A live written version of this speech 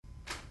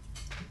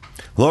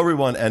Hello,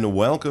 everyone, and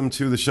welcome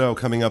to the show.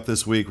 Coming up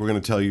this week, we're going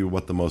to tell you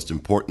what the most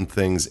important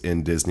things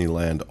in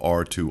Disneyland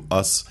are to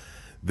us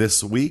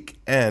this week,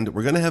 and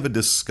we're going to have a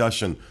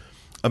discussion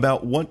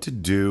about what to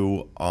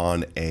do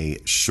on a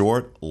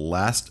short,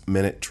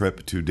 last-minute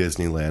trip to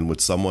Disneyland with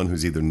someone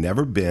who's either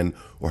never been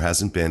or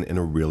hasn't been in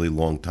a really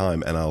long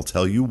time, and I'll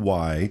tell you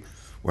why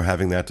we're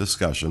having that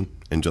discussion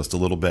in just a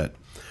little bit.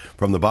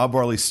 From the Bob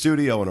Marley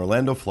Studio in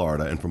Orlando,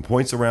 Florida, and from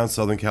points around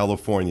Southern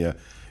California,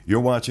 you're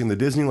watching the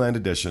Disneyland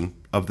edition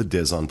of the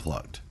Diz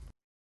Unplugged.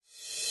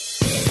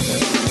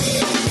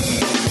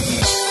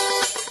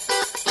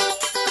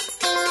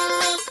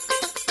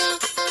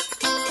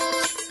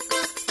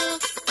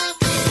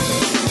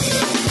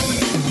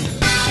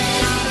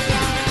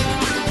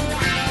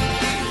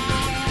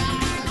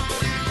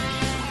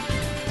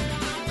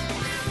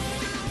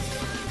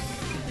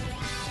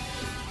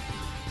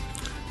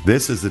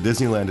 This is the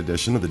Disneyland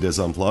edition of the Diz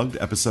Unplugged,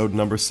 episode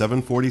number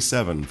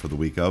 747 for the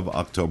week of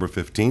October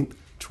 15th,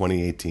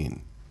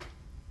 2018.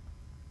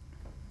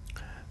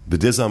 The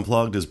Diz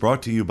Unplugged is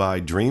brought to you by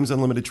Dreams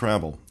Unlimited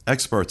Travel,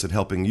 experts at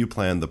helping you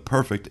plan the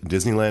perfect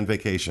Disneyland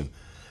vacation.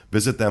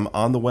 Visit them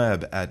on the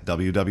web at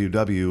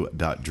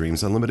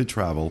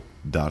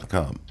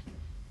www.dreamsunlimitedtravel.com.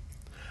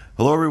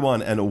 Hello,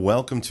 everyone, and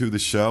welcome to the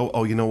show.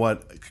 Oh, you know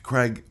what,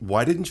 Craig,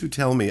 why didn't you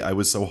tell me I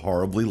was so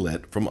horribly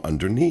lit from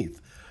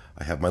underneath?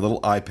 I have my little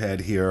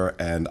iPad here,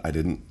 and I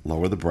didn't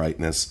lower the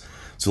brightness.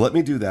 So let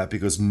me do that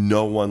because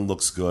no one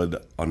looks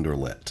good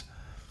underlit,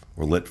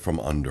 or lit from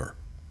under.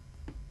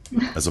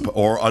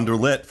 Or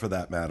underlit, for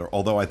that matter,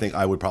 although I think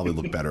I would probably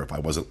look better if I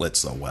wasn't lit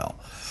so well.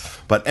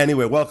 But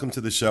anyway, welcome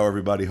to the show,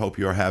 everybody. Hope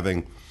you're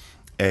having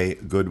a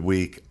good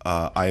week.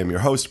 I am your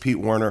host, Pete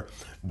Warner,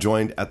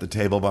 joined at the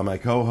table by my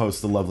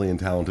co-host, the lovely and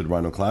talented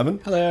Rhino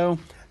Clavin. Hello.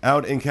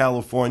 Out in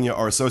California,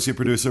 our associate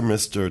producer,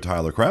 Mr.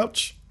 Tyler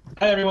Crouch.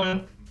 Hi,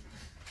 everyone.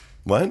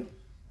 What?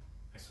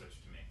 I switched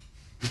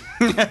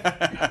to me.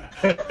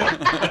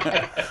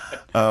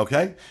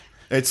 Okay.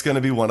 It's going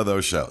to be one of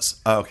those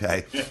shows.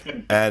 Okay.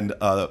 And,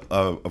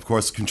 of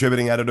course,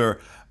 contributing editor,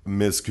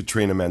 Ms.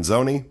 Katrina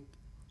Manzoni.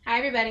 Hi,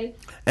 everybody.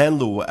 And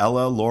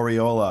Luella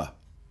Loriola.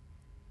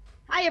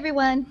 Hi,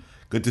 everyone.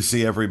 Good to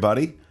see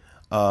everybody.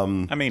 I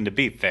mean, to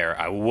be fair,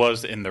 I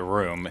was in the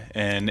room,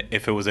 and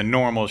if it was a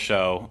normal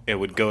show, it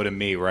would go to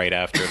me right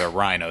after the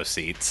Rhino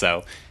seat.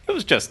 So it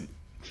was just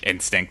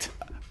instinct.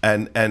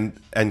 And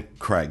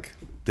Craig.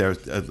 There,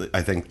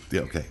 I think,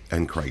 okay,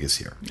 and Craig is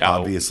here.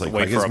 I'll obviously,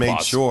 wait Craig for has made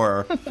applause.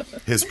 sure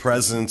his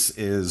presence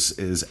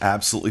is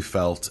absolutely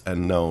felt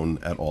and known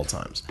at all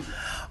times.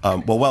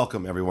 Well,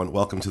 welcome, everyone.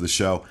 Welcome to the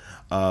show.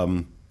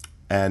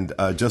 And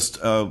just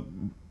a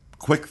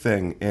quick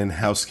thing in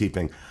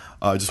housekeeping.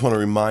 I just want to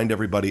remind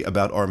everybody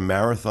about our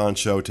marathon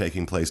show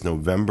taking place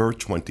November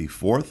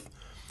 24th.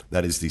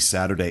 That is the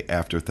Saturday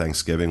after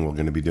Thanksgiving. We're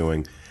going to be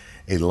doing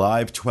a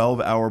live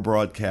 12-hour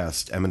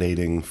broadcast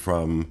emanating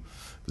from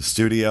the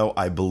studio.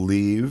 I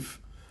believe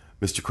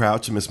Mr.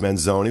 Crouch and Ms.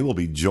 Manzoni will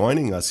be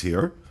joining us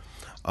here.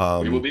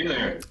 We will be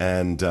there.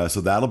 And so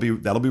that'll be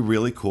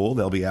really cool.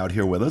 They'll be out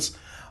here with us.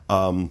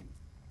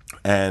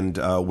 And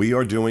we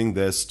are doing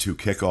this to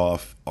kick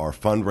off our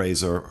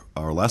fundraiser,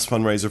 our last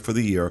fundraiser for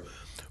the year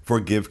for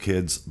Give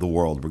Kids the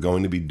World. We're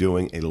going to be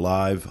doing a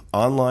live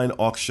online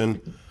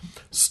auction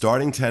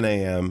starting 10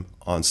 a.m.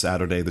 on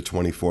Saturday, the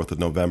 24th of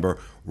November,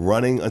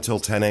 running until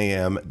 10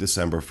 a.m.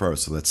 December 1st.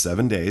 So that's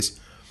 7 days.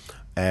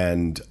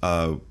 And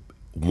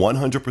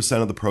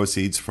 100% of the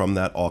proceeds from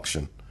that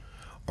auction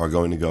are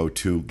going to go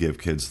to Give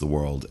Kids the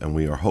World. And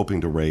we are hoping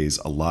to raise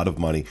a lot of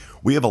money.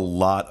 We have a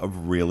lot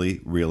of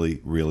really,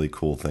 really, really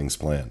cool things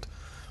planned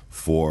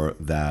for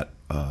that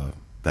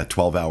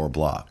 12-hour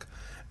block.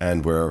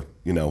 And we're,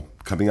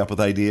 coming up with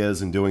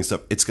ideas and doing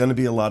stuff. It's going to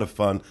be a lot of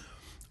fun.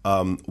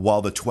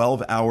 While the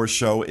 12-hour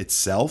show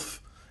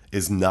itself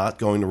is not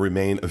going to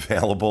remain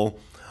available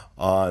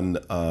on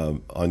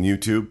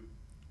YouTube,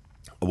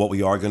 what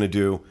we are going to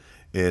do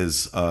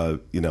is,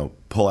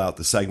 pull out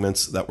the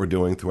segments that we're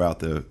doing throughout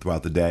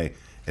the day,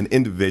 and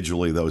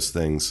individually those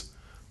things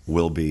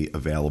will be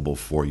available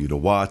for you to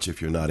watch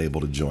if you're not able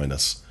to join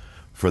us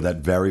for that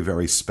very,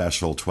 very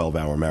special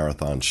 12-hour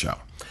marathon show.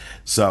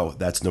 So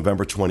that's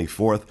November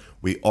 24th.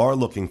 We are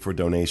looking for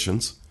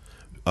donations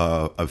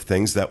of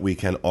things that we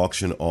can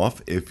auction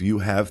off. If you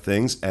have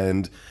things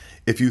and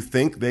if you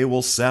think they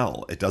will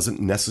sell, it doesn't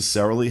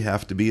necessarily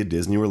have to be a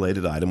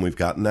Disney-related item. We've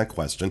gotten that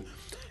question.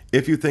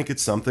 If you think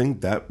it's something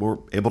that we're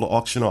able to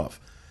auction off,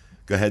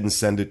 go ahead and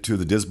send it to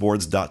the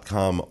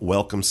disboards.com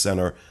Welcome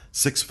Center,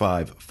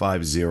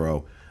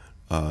 6550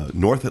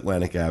 North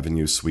Atlantic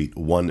Avenue, Suite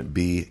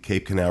 1B,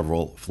 Cape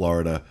Canaveral,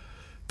 Florida,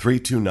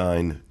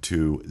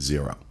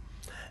 32920.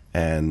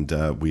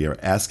 And we are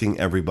asking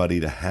everybody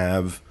to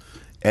have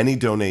any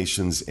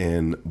donations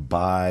in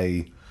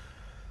by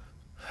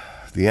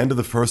the end of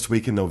the first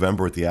week in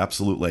November at the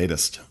absolute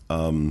latest,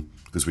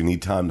 because we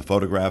need time to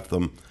photograph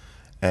them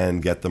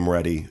and get them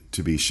ready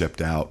to be shipped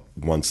out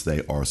once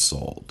they are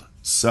sold.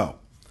 So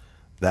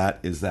that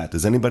is that.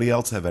 Does anybody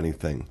else have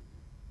anything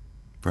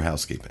for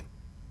housekeeping?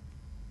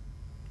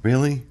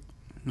 Really?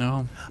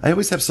 No. I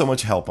always have so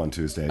much help on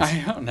Tuesdays.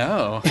 I don't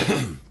know.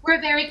 We're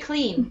very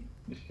clean.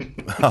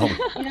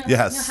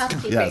 Yes. No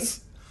housekeeping.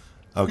 Yes.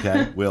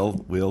 Okay.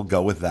 We'll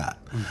go with that.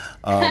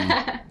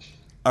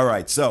 All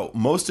right. So,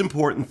 most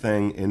important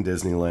thing in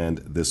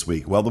Disneyland this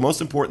week. Well, the most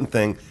important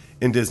thing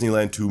in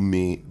Disneyland to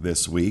me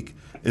this week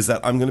is that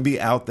I'm going to be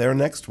out there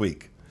next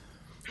week.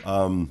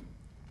 And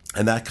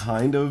that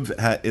kind of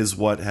is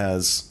what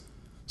has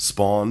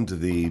spawned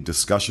the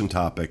discussion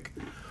topic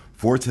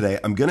for today.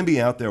 I'm going to be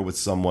out there with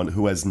someone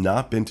who has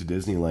not been to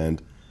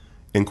Disneyland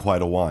in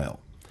quite a while.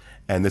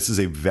 And this is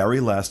a very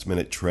last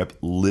minute trip.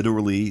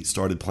 Literally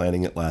started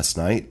planning it last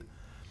night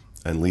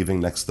and leaving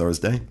next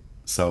Thursday.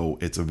 So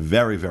it's a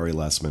very, very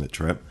last minute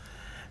trip.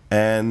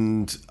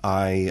 And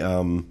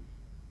I'm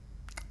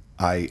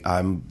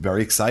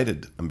very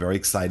excited. I'm very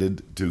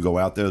excited to go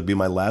out there. It'll be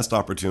my last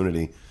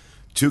opportunity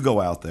to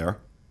go out there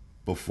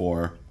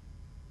before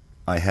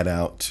I head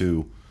out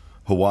to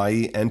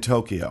Hawaii and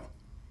Tokyo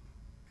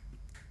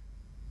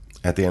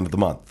at the end of the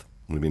month.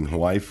 I'm going to be in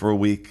Hawaii for a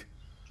week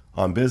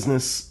on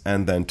business,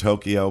 and then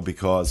Tokyo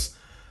because,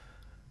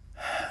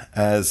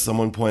 as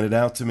someone pointed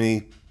out to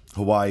me,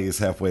 Hawaii is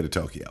halfway to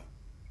Tokyo.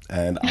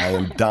 And I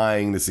am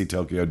dying to see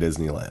Tokyo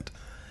Disneyland.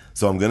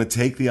 So I'm going to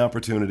take the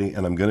opportunity,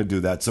 and I'm going to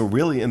do that. So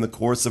really, in the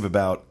course of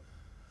about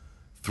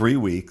 3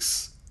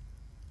 weeks,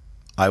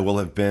 I will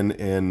have been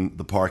in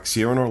the parks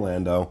here in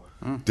Orlando,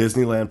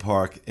 Disneyland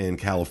Park in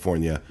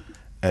California,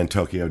 and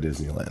Tokyo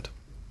Disneyland.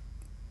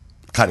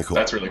 Kind of cool.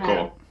 That's really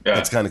cool. Yeah.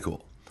 That's kind of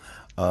cool.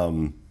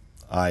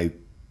 I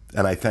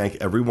thank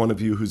every one of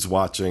you who's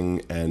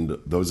watching and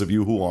those of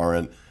you who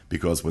aren't,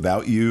 because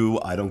without you,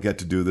 I don't get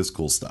to do this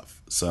cool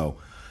stuff. So,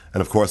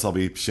 and of course, I'll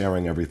be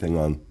sharing everything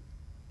on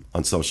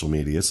social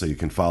media. So you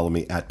can follow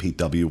me at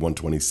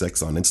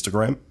PeteW126 on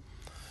Instagram,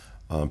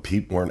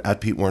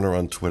 at Pete Werner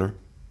on Twitter,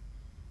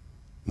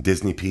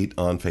 Disney Pete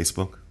on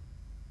Facebook.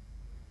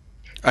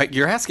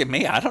 You're asking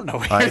me. I don't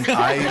know.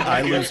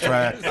 I lose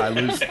track.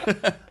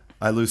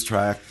 I lose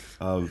track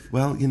of,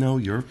 well,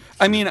 you're...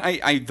 I mean,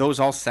 I those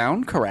all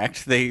sound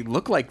correct. They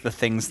look like the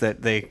things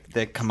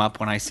that come up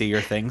when I see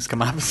your things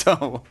come up.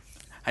 So,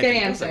 I Good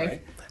think those are answer.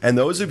 right. And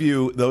those of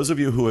you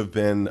who have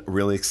been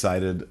really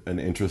excited and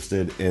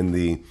interested in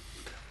the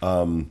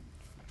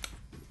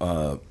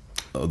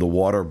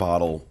water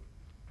bottle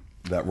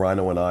that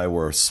Rhino and I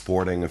were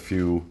sporting a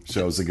few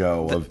shows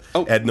ago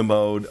of Edna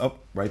Mode,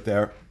 right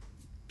there,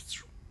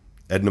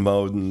 Edna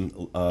Mode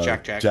and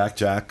Jack.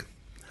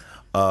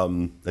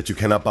 That you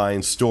cannot buy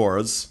in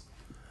stores.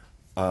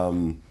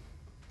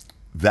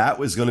 That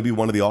was going to be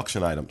one of the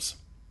auction items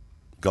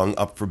going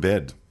up for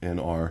bid in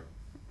our...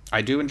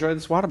 I do enjoy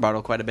this water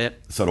bottle quite a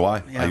bit. So do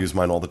I. Yeah. I use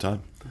mine all the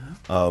time.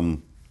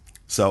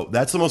 So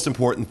that's the most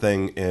important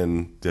thing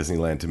in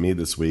Disneyland to me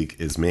this week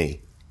is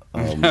me.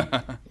 Me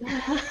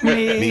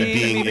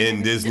being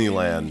in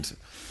Disneyland.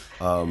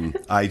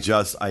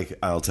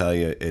 I'll tell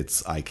you,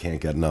 I can't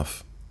get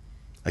enough.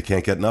 I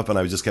can't get enough. And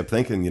I just kept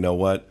thinking, you know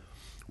what?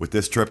 With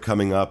this trip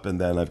coming up,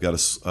 and then I've got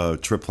a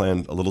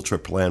little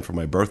trip planned for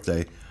my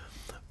birthday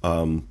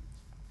in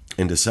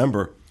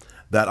December,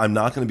 that I'm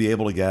not going to be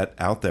able to get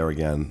out there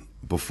again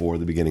before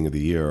the beginning of the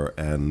year.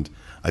 And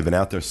I've been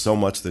out there so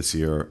much this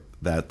year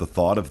that the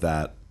thought of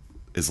that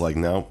is like,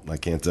 no, I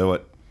can't do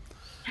it.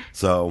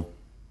 So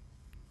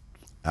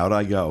out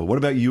I go. What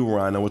about you,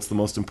 Rhino? What's the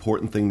most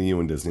important thing to you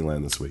in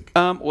Disneyland this week?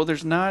 Well,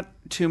 there's not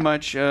too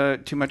much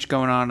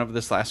going on over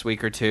this last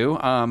week or two.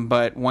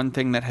 But one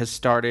thing that has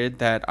started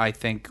that I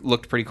think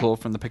looked pretty cool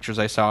from the pictures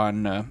I saw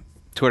on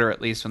Twitter, at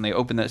least when they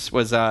opened this,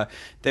 was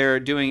they're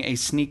doing a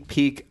sneak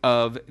peek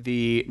of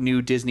the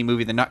new Disney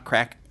movie, The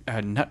Nutcracker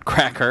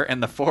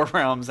and the Four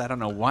Realms. I don't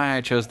know why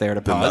I chose there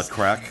to pause.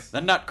 The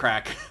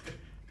Nutcrack.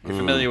 You're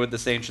familiar with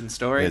this ancient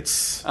story?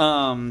 It's.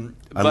 I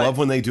love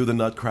when they do the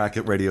Nutcrack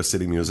at Radio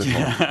City Music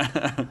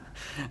Hall.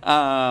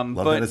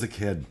 Love that as a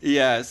kid.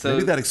 Yeah, so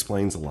maybe that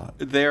explains a lot.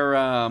 They're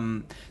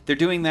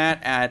doing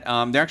that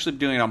at. They're actually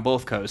doing it on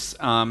both coasts.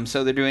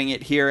 So they're doing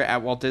it here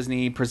at Walt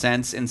Disney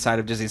Presents inside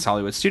of Disney's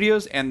Hollywood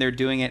Studios, and they're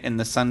doing it in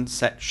the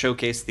Sunset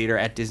Showcase Theater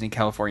at Disney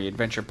California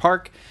Adventure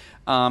Park.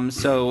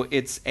 So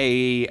it's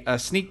a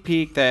sneak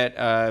peek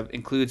that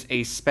includes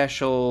a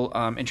special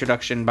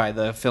introduction by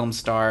the film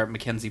star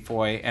Mackenzie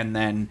Foy, and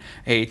then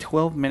a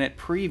 12-minute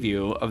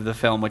preview of the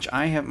film, which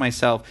I have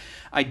myself.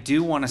 I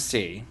do want to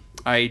see.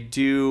 I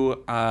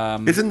do.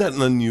 Isn't that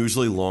an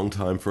unusually long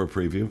time for a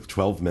preview?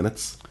 12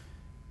 minutes?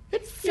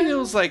 It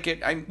feels like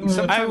it.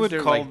 Sometimes I would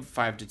they're call like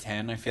 5 to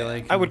 10. I feel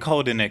like I would call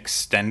it an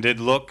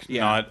extended look,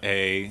 not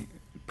a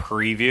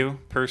preview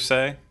per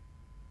se.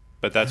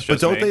 But that's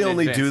just. But don't they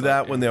only Advanced do that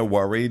look, when they're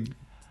worried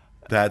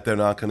that they're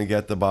not going to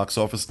get the box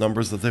office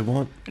numbers that they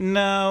want?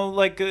 No,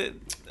 like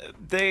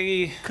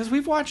they. Because we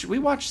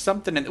watched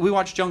something. We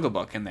watched Jungle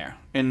Book in there.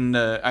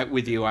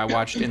 With you, I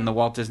watched in the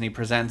Walt Disney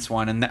Presents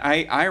one, and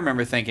I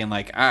remember thinking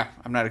like,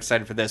 I'm not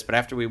excited for this. But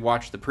after we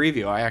watched the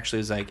preview, I actually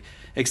was like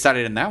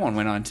excited, and that one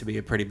went on to be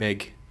a pretty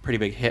big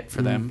hit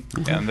for them.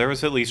 Yeah, and there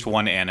was at least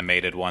one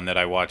animated one that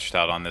I watched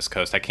out on this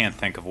coast. I can't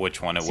think of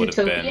which one it would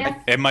have been.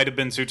 Zootopia? It might have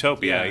been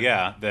Zootopia,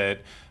 yeah.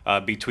 That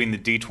between the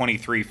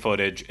D23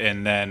 footage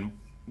and then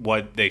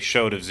what they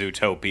showed of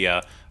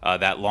Zootopia,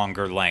 that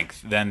longer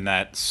length, then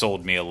that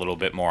sold me a little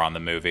bit more on the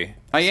movie.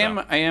 I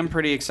am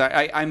pretty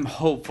excited. I'm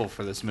hopeful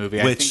for this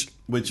movie.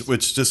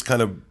 Which just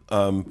kind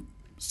of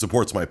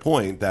supports my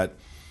point that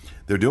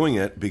they're doing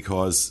it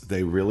because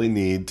they really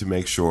need to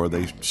make sure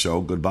they show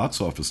good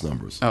box office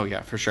numbers. Oh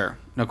yeah, for sure,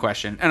 no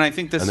question. And I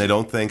think this. And they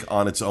don't think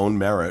on its own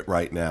merit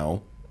right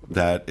now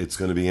that it's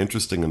going to be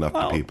interesting enough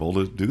to people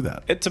to do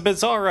that. It's a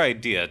bizarre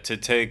idea to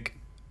take,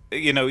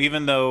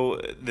 even though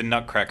the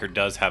Nutcracker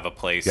does have a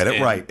place. Get it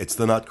right. It's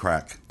the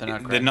Nutcrack.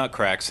 The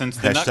Nutcrack. Since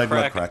the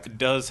Nutcrack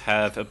does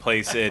have a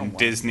place in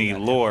Disney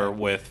lore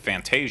with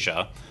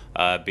Fantasia,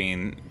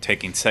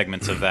 taking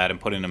segments of that and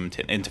putting them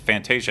into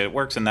Fantasia, it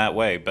works in that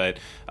way. But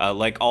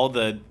like all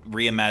the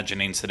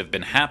reimaginings that have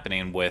been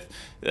happening with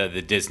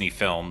the Disney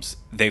films,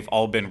 they've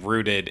all been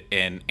rooted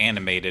in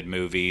animated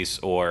movies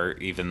or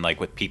even like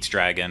with Pete's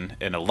Dragon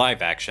in a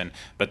live action.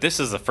 But this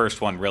is the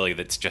first one really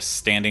that's just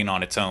standing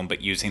on its own,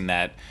 but using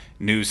that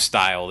new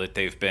style that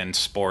they've been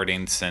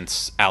sporting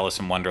since Alice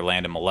in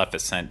Wonderland and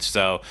Maleficent.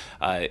 So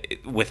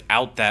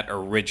without that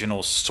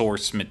original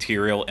source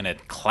material in a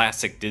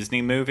classic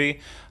Disney movie,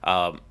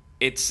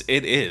 it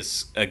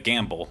is a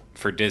gamble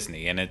for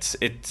Disney, and it's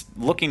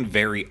looking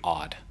very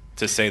odd,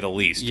 to say the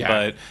least.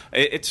 Yeah. But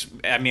it's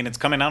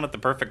coming out at the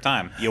perfect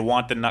time. You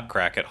want the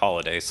Nutcrack at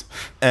holidays.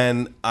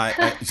 And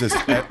I just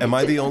am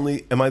I the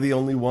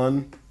only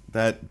one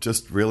that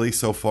just really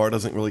so far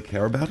doesn't really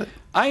care about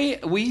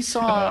it? We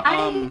saw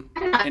I'm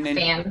not a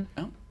fan.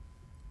 Oh, okay.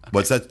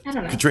 What's that,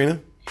 Katrina?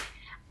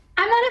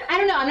 I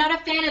don't know. I'm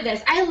not a fan of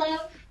this. I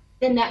love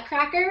the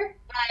Nutcracker,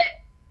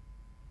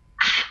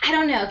 but I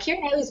don't know. Keira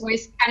Knightley's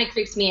voice kind of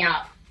creeps me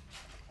out.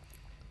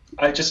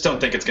 I just don't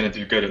think it's going to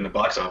do good in the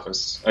box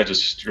office. I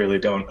just really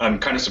don't. I'm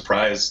kind of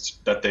surprised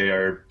that they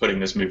are putting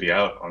this movie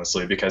out,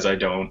 honestly, because I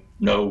don't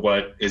know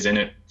what is in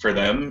it for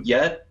them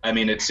yet. I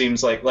mean, it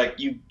seems like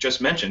you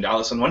just mentioned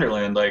Alice in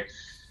Wonderland, like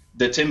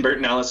the Tim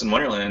Burton Alice in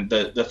Wonderland,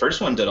 the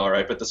first one did all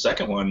right, but the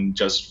second one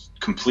just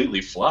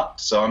completely flopped.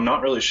 So I'm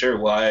not really sure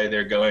why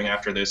they're going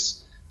after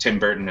this Tim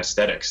Burton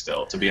aesthetic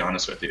still, to be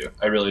honest with you.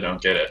 I really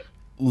don't get it.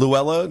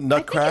 Luella,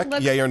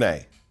 Nutcrack, yay or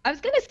nay? I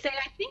was going to say,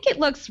 I think it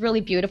looks really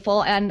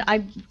beautiful, and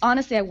I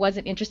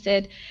wasn't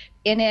interested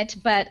in it,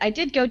 but I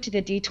did go to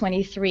the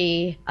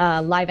D23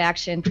 live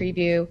action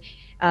preview,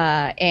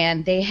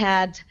 and they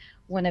had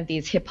one of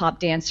these hip hop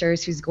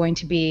dancers who's going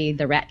to be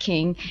the Rat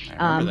King, who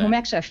I'm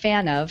actually a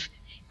fan of.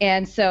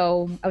 And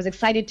so I was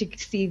excited to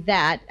see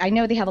that. I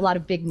know they have a lot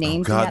of big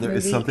names in that movie.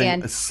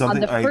 There's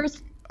something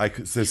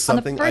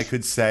I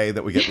could say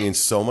that would get me in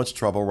so much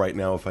trouble right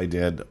now if I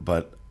did,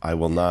 but I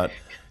will not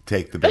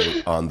take the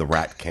bait on the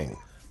Rat King.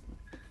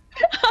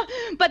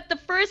 But the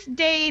first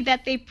day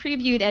that they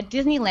previewed at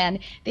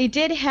Disneyland, they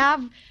did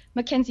have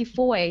Mackenzie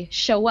Foy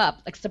show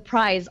up, like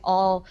surprise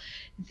all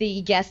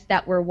the guests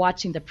that were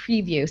watching the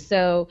preview.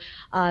 So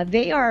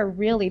they are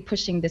really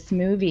pushing this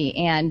movie,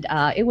 and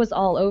it was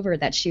all over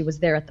that she was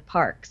there at the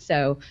park.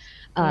 So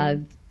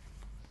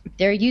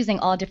they're using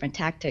all different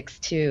tactics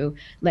to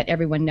let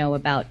everyone know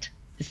about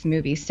this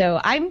movie.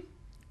 So I'm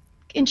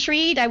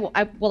intrigued.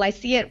 Will I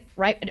see it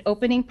right at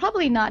opening?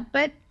 Probably not,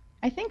 but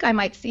I think I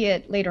might see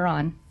it later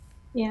on.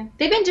 Yeah,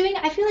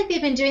 I feel like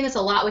they've been doing this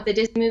a lot with the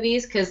Disney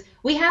movies, because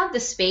we have the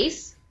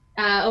space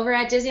over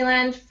at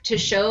Disneyland to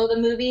show the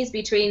movies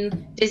between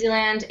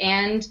Disneyland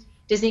and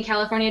Disney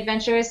California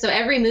Adventures. So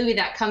every movie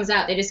that comes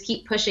out, they just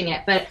keep pushing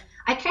it. But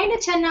I kind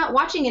of tend not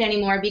watching it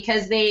anymore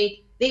because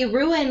they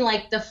ruin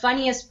like the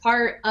funniest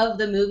part of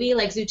the movie,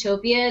 like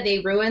Zootopia. They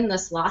ruin the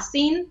sloth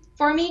scene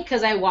for me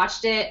because I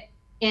watched it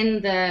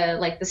in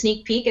the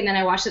sneak peek, and then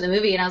I watched the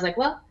movie, and I was like,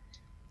 well,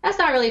 that's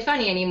not really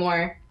funny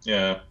anymore.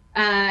 Yeah.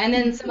 And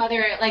then some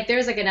other,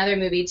 there's another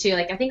movie too,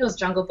 I think it was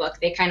Jungle Book.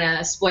 They kind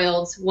of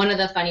spoiled one of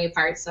the funny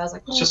parts. So I was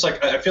like, It's just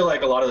I feel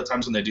like a lot of the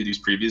times when they do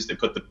these previews, they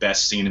put the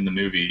best scene in the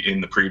movie in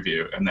the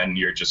preview, and then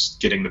you're just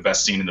getting the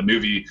best scene in the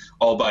movie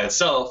all by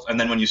itself. And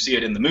then when you see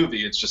it in the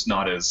movie, it's just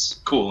not as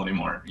cool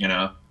anymore, you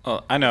know?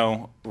 Well, I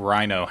know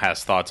Rhino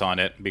has thoughts on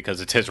it because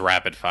it's his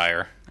rapid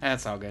fire.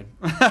 That's all good.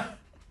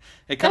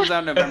 It comes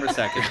out November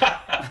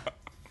 2nd.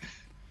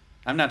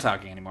 I'm not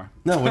talking anymore.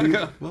 No, what do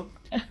you... Well,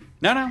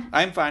 No,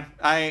 I'm fine.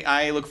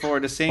 I look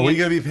forward to seeing it. Are you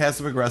going to be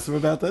passive aggressive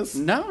about this?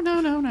 No.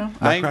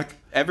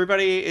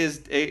 Everybody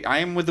is. I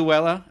am with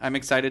Luella. I'm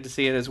excited to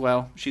see it as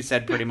well. She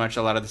said pretty much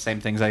a lot of the same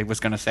things I was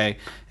going to say.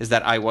 Is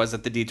that I was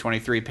at the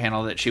D23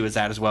 panel that she was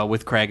at as well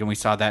with Craig, and we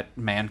saw that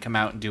man come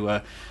out and do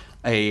a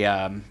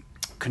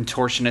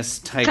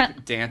contortionist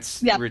type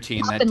dance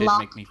routine that did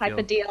make me feel type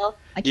of deal.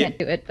 I can't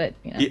do it, but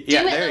you know.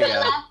 Yeah, there you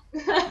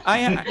go.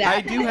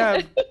 I do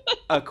have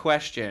a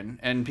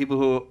question, and people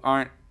who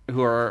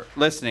are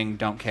listening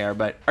don't care,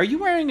 but are you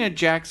wearing a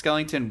Jack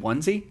Skellington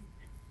onesie?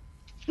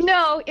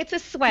 No, it's a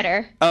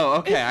sweater. Oh,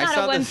 okay. It's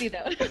not a onesie,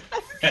 though.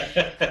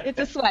 It's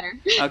a sweater.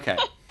 Okay.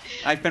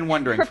 I've been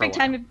wondering Perfect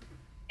for a while. time,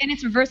 and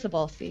it's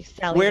reversible. See,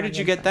 Sally. Where did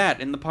you get that?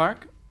 In the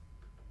park?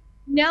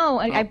 No,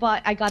 I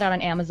got it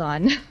on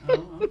Amazon.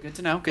 Oh, good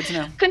to know. Good to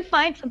know. Couldn't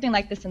find something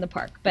like this in the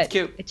park, but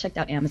cute. I checked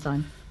out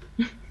Amazon.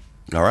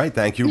 All right,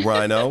 thank you,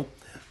 Rhino.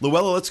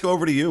 Luella, let's go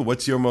over to you.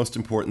 What's your most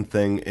important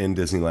thing in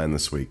Disneyland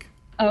this week?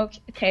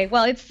 Okay,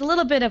 well, it's a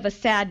little bit of a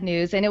sad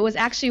news, and it was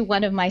actually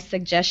one of my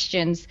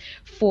suggestions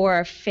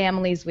for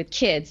families with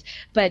kids.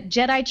 But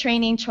Jedi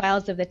Training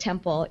Trials of the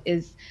Temple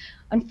is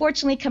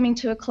unfortunately coming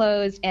to a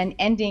close and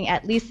ending,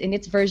 at least in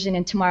its version,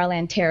 in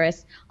Tomorrowland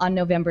Terrace on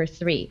November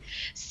 3.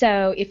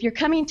 So if you're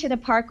coming to the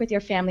park with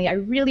your family, I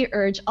really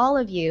urge all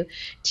of you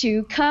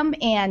to come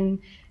and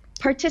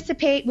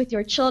participate with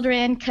your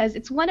children, because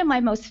it's one of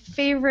my most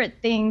favorite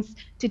things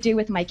to do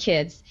with my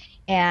kids.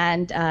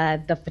 And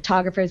the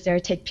photographers there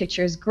take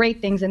pictures,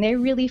 great things, and they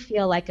really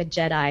feel like a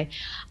Jedi.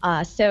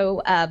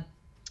 So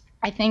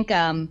I think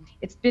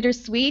it's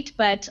bittersweet,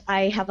 but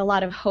I have a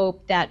lot of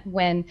hope that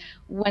when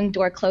one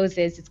door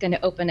closes, it's going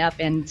to open up,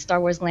 and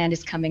Star Wars Land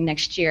is coming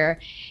next year.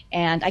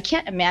 And I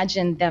can't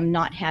imagine them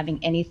not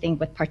having anything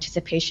with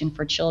participation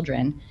for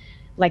children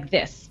like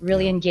this,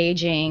 really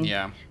engaging.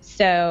 Yeah.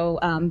 So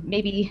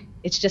maybe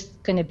it's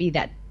just going to be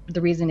that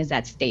the reason is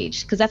that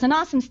stage, because that's an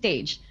awesome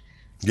stage.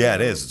 Yeah,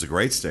 it is. It's a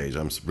great stage.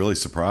 I'm really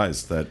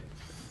surprised that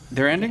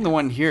They're ending the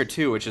one here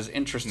too, which is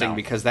interesting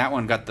because that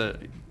one got the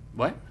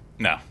what?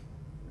 No,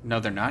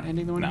 they're not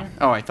ending the one No. here.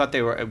 Oh, I thought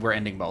they were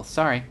ending both.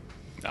 Sorry.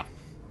 no.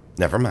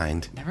 Never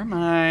mind. Never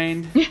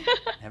mind.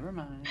 Never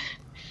mind.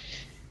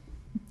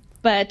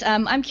 But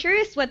I'm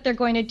curious what they're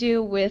going to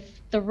do with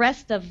the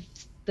rest of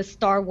the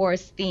Star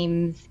Wars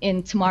themes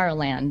in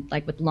Tomorrowland,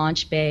 like with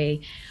Launch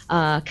Bay,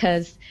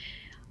 because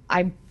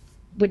I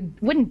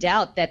wouldn't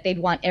doubt that they'd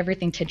want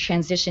everything to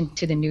transition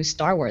to the new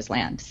Star Wars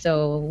land.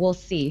 So we'll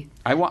see.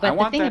 I want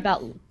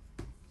about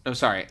Oh,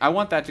 sorry. I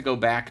want that to go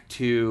back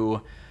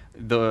to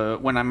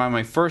when I'm on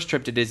my first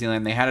trip to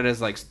Disneyland. They had it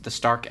as like the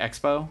Stark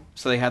Expo,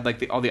 so they had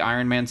like all the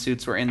Iron Man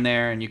suits were in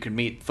there, and you could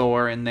meet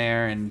Thor in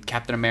there and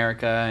Captain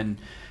America, and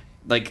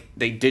like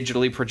they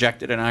digitally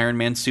projected an Iron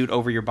Man suit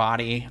over your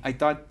body. I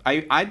thought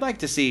I'd like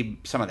to see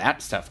some of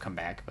that stuff come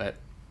back, but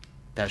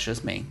that's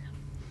just me.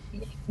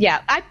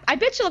 Yeah, I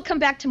bet you'll come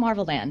back to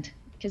Marvel Land,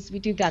 because we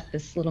do got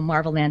this little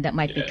Marvel Land that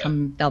might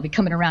that'll be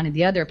coming around in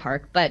the other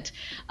park. But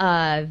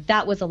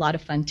that was a lot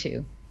of fun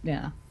too.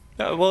 Yeah.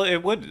 Well,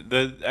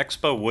 the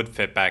expo would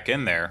fit back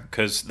in there,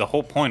 because the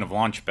whole point of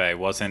Launch Bay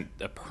wasn't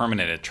a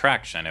permanent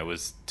attraction. It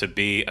was to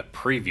be a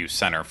preview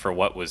center for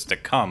what was to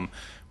come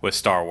with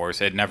Star Wars.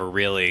 It never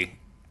really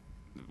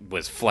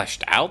was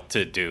fleshed out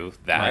to do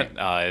that.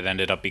 Right. It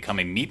ended up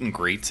becoming meet and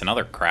greets and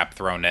other crap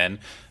thrown in.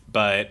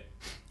 But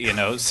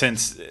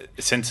since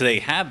they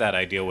had that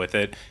idea with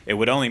it, it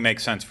would only make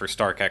sense for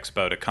Stark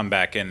Expo to come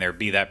back in there,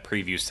 be that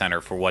preview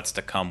center for what's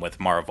to come with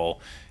Marvel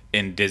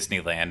in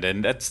Disneyland.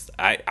 And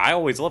I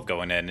always love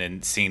going in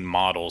and seeing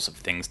models of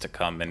things to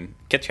come and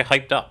get you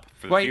hyped up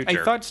for the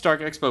future. I thought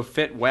Stark Expo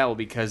fit well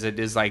because it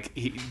is like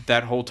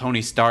that whole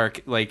Tony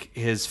Stark, like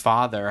his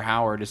father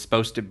Howard is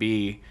supposed to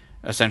be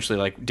essentially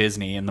like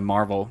Disney in the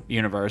Marvel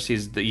universe.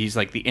 He's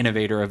like the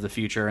innovator of the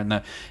future, and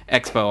the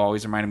expo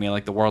always reminded me of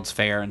like the World's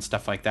Fair and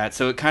stuff like that.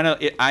 So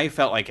I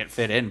felt like it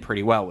fit in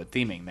pretty well with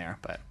theming there,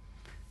 but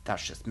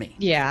that's just me.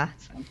 Yeah.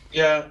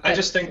 Yeah, I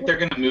just think they're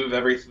going to move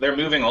they're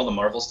moving all the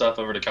Marvel stuff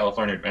over to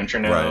California Adventure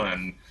now, right.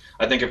 And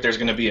I think if there's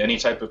going to be any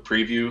type of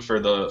preview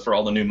for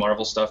all the new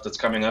Marvel stuff that's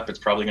coming up, it's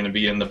probably going to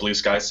be in the Blue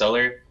Sky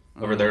Cellar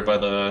over there by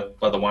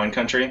the Wine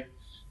Country.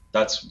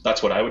 That's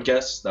what I would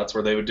guess. That's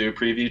where they would do a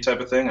preview type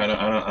of thing.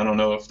 I don't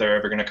know if they're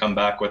ever going to come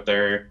back with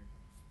their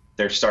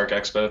Stark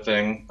Expo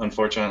thing.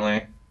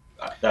 Unfortunately,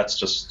 that's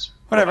just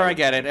whatever. I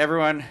get it.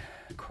 Everyone,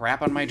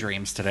 crap on my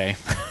dreams today.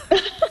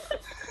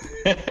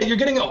 You're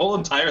getting a whole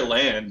entire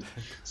land,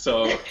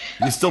 so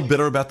you still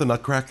bitter about the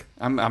Nutcrack?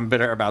 I'm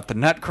bitter about the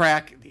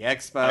Nutcrack, the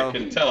expo. I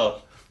can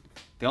tell.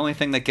 The only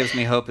thing that gives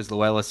me hope is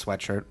Luella's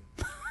sweatshirt.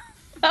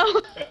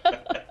 Oh.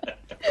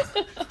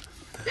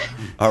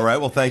 All right.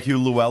 Well, thank you,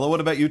 Luella.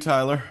 What about you,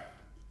 Tyler?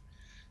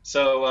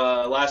 So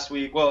last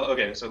week,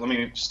 so let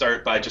me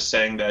start by just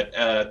saying that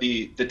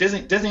the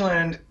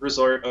Disneyland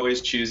Resort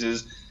always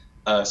chooses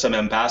some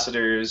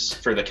ambassadors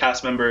for the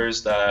cast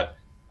members that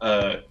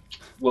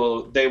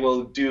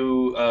will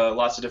do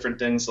lots of different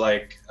things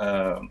like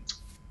do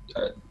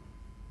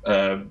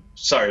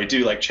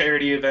like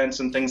charity events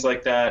and things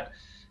like that.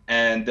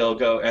 And they'll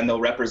go and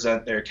they'll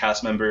represent their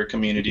cast member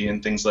community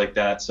and things like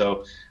that.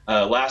 So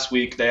last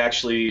week they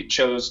actually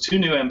chose 2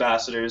 new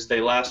ambassadors.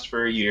 They last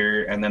for a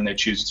year, and then they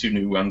choose 2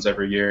 new ones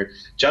every year.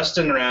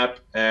 Justin Rapp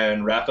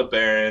and Rafa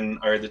Baron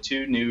are the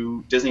 2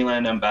 new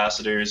Disneyland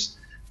ambassadors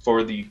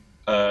for the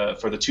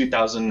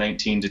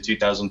 2019 to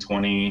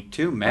 2020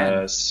 2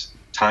 men.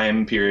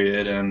 Time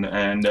period.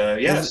 And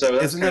so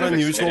that's isn't that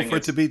unusual for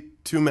it to be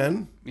 2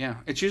 men? Yeah,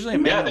 it's usually a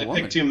man and a woman. Yeah,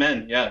 they pick 2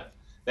 men. Yeah.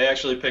 They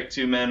actually picked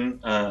 2 men,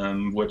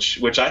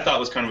 which I thought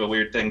was kind of a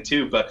weird thing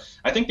too. But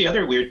I think the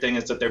other weird thing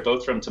is that they're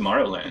both from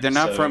Tomorrowland. They're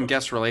not from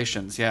guest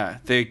relations. Yeah,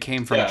 they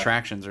came from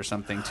attractions or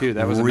something too.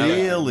 That was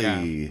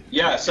really.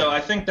 Yeah. So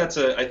I think that's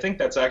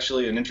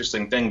actually an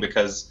interesting thing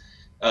because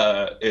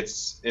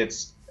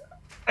it's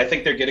I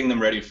think they're getting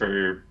them ready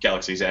for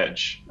Galaxy's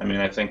Edge. I mean,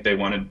 I think they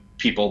wanted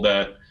people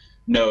that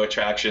know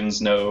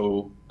attractions,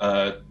 know,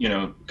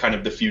 kind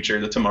of the future,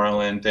 the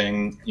Tomorrowland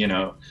thing,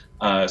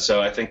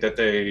 So I think that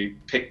they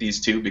picked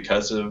these two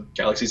because of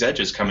Galaxy's Edge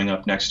is coming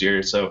up next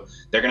year. So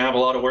they're going to have a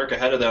lot of work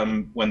ahead of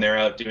them when they're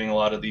out doing a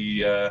lot of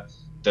the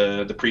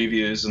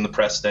previews and the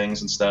press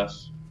things and stuff.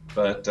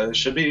 But it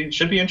should be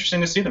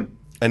interesting to see them.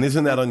 And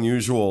isn't that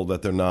unusual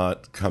that they're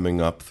not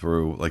coming up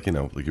through, like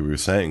you were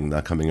saying,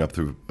 not coming up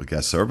through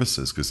guest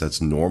services, because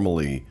that's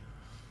normally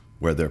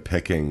where they're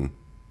picking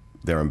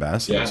their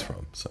ambassadors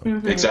from. So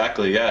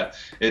Exactly, yeah.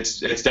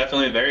 It's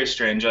definitely very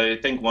strange. I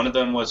think one of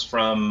them was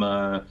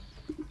from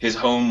his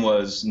home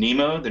was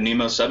Nemo, the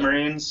Nemo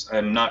submarines.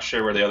 I'm not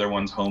sure where the other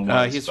one's home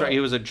was. He's right. He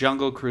was a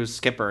Jungle Cruise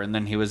skipper, and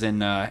then he was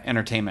in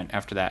entertainment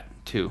after that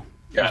too.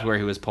 Yeah. That's where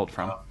he was pulled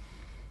from.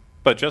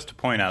 But just to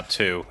point out,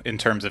 too, in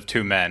terms of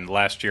two men,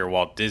 last year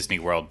Walt Disney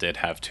World did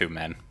have two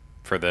men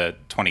for the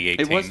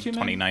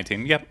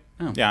 2018-2019. Yep.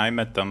 Oh. Yeah, I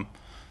met them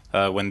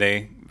when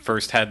they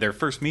first had their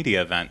first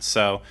media event.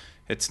 So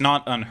it's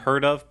not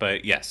unheard of,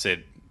 but yes,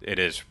 it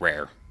is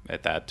rare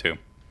at that, too.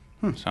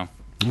 So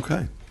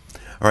okay.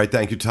 All right.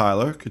 Thank you,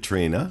 Tyler.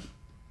 Katrina?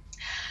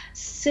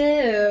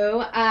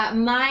 So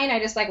mine, I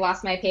just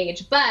lost my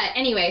page. But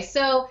anyway,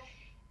 so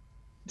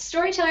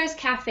Storytellers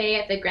Cafe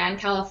at the Grand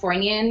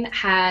Californian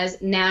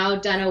has now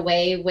done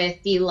away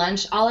with the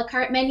lunch a la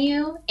carte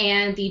menu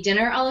and the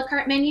dinner a la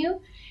carte menu.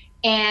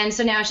 And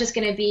so now it's just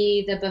going to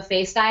be the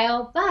buffet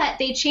style. But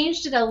they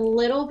changed it a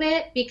little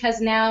bit because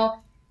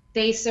now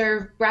they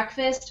serve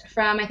breakfast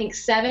from, I think,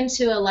 7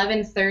 to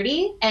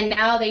 11:30. And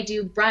now they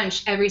do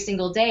brunch every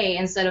single day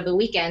instead of the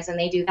weekends. And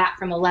they do that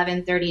from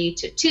 11:30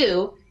 to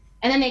 2.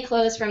 And then they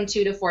close from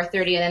 2 to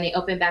 4:30. And then they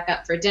open back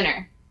up for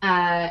dinner.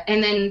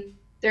 And then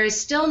there is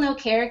still no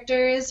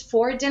characters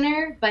for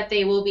dinner, but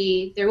there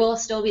will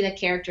still be the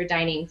character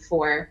dining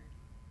for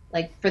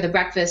the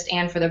breakfast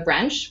and for the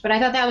brunch. But I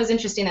thought that was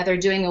interesting that they're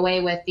doing away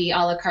with the a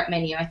la carte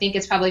menu. I think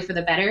it's probably for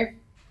the better.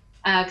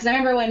 Because I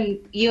remember when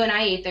you and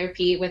I ate there,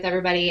 Pete, with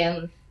everybody,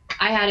 and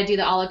I had to do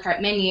the a la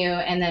carte menu,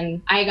 and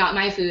then I got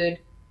my food,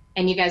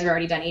 and you guys were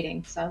already done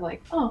eating. So I was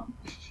like, oh,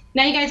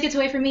 now you guys get to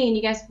wait for me, and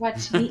you guys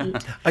watch me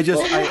eat.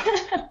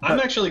 I'm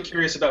actually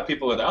curious about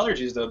people with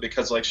allergies, though,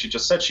 because like she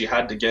just said, she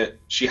had to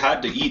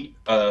eat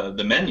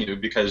the menu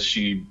because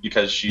she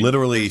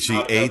literally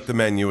she ate the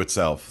menu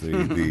itself,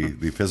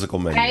 the physical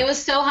menu. I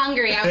was so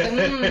hungry. I was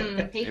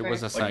like, paper. It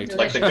was a sight.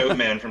 Like the goat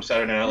man from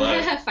Saturday Night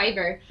Live.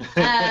 Fiber.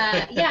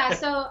 Yeah.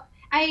 So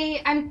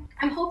I'm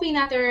hoping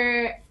that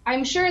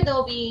I'm sure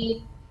they'll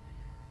be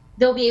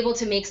able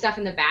to make stuff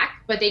in the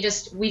back, but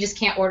we just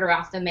can't order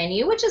off the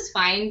menu, which is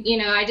fine.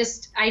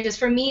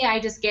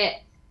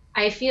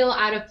 I feel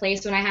out of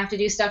place when I have to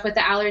do stuff with the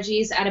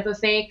allergies at a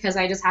buffet because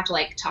I just have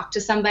to talk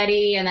to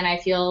somebody, and then I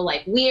feel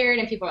weird,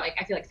 and I feel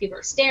like people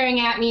are staring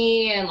at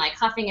me and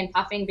huffing and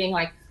puffing, being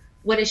like,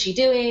 what is she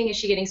doing? Is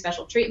she getting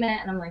special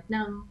treatment? And I'm like,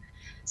 no.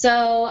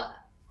 So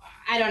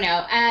I don't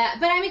know.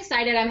 But I'm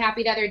excited. I'm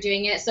happy that they're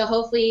doing it. So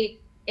hopefully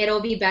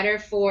it'll be better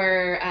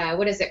for,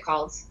 what is it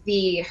called?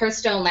 The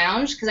Hearthstone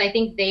Lounge, because I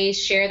think they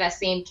share that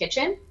same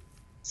kitchen.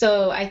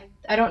 So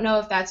I don't know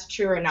if that's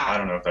true or not. I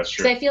don't know if that's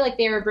true. Because I feel like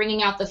they were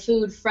bringing out the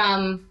food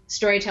from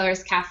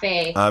Storytellers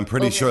Cafe. I'm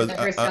pretty sure.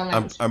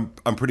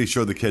 I'm pretty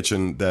sure the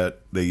kitchen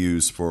that they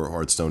use for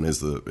Hearthstone is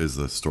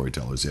the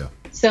Storytellers. Yeah.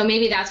 So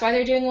maybe that's why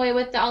they're doing away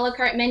with the a la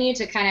carte menu,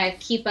 to kind of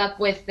keep up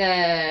with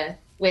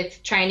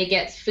trying to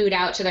get food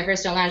out to the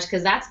Hearthstone Lounge,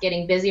 because that's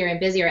getting busier and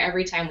busier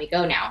every time we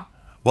go now.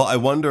 Well, I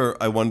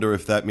wonder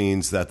if that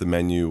means that the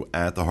menu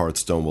at the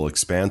Hearthstone will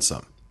expand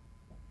some.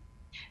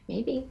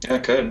 Maybe. Yeah,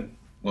 it could.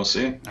 We'll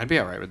see. I'd be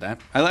all right with that.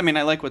 I mean,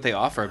 I like what they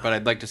offer, but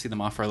I'd like to see them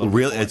offer a little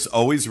bit more. It's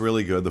always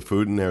really good. The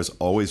food in there is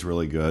always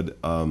really good.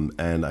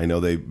 And I know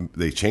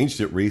they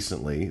changed it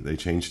recently. They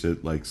changed it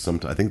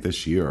I think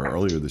this year or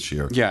earlier this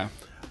year. Yeah.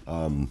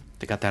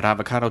 They got that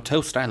avocado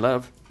toast I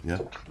love. Yeah.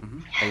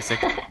 Mm-hmm. Basic.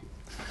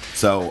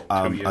 So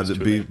I'd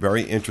be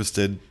very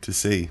interested to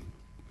see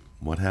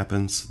what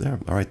happens there.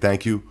 All right.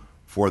 Thank you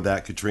for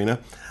that, Katrina.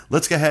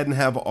 Let's go ahead and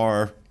have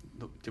our...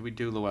 Did we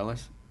do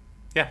Llewellys?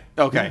 Yeah.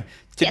 Okay. Yeah.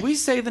 Did we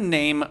say the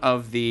name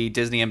of the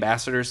Disney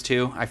ambassadors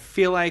too? I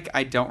feel like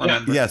I don't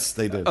remember. Yes,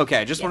 they did. Okay,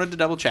 I just wanted to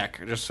double check,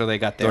 just so they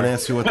got there. Don't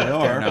ask you what they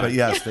are, but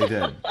yes, they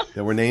did.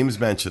 There were names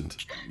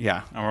mentioned.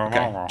 Yeah.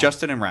 Okay.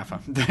 Justin and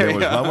Rafa. There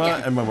was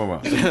Mama and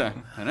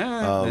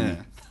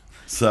Mama.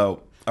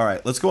 So, all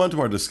right, let's go on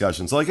to our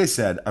discussion. So, like I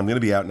said, I'm going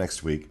to be out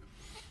next week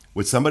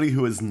with somebody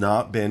who has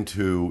not been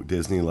to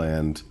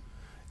Disneyland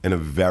in a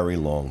very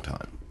long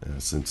time.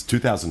 Since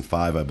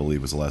 2005, I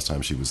believe, was the last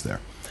time she was there.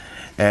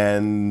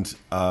 And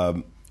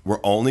we're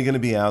only going to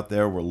be out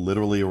there. We're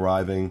literally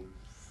arriving,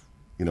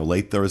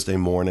 late Thursday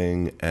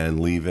morning and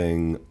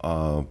leaving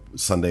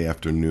Sunday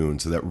afternoon.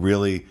 So that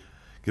really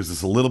gives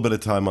us a little bit of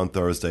time on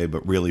Thursday,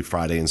 but really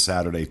Friday and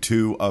Saturday,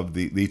 two of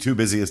the two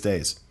busiest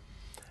days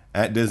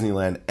at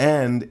Disneyland.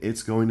 And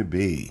it's going to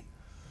be,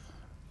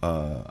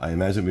 I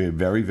imagine, a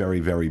very, very,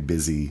 very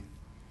busy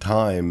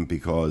time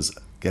because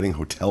getting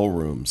hotel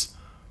rooms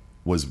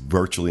was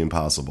virtually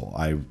impossible.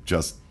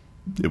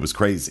 It was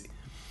crazy.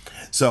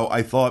 So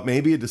I thought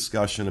maybe a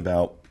discussion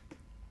about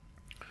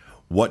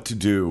what to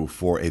do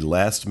for a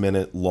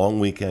last-minute, long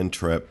weekend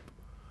trip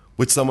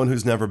with someone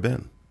who's never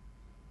been,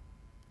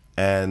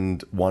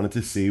 and wanted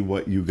to see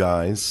what you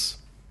guys.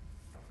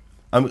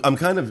 I'm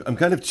kind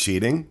of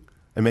cheating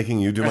and making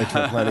you do my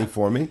trip planning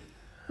for me.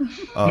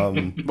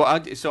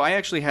 So I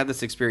actually had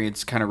this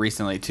experience kind of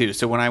recently too.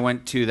 So when I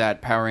went to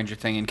that Power Ranger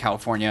thing in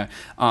California,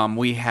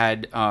 we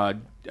had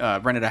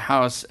rented a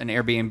house, an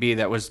Airbnb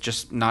that was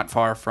just not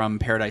far from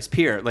Paradise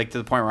Pier, like to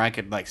the point where I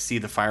could like see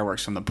the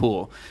fireworks from the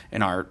pool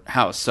in our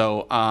house.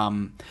 So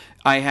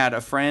I had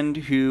a friend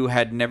who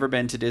had never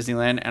been to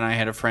Disneyland, and I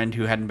had a friend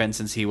who hadn't been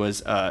since he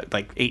was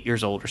like 8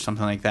 years old or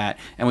something like that.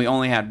 And we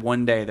only had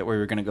one day that we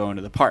were going to go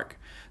into the park.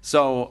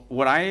 So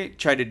what I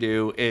try to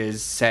do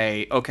is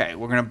say, okay,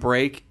 we're going to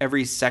break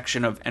every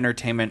section of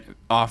entertainment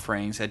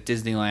offerings at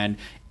Disneyland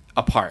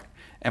apart.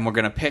 And we're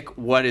going to pick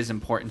what is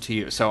important to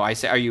you. So I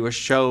say, are you a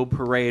show,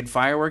 parade,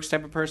 fireworks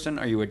type of person?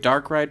 Are you a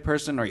dark ride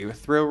person? Are you a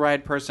thrill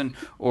ride person?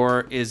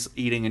 Or is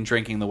eating and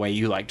drinking the way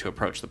you like to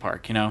approach the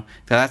park, you know?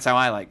 So that's how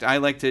I like. I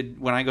like to,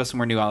 when I go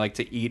somewhere new, I like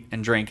to eat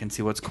and drink and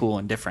see what's cool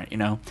and different, you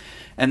know?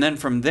 And then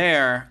from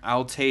there,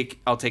 I'll take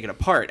it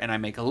apart and I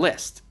make a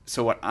list.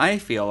 So what I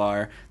feel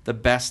are the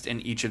best in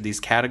each of these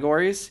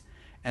categories,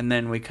 and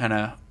then we kind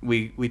of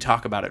we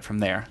talk about it from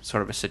there,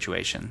 sort of a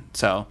situation.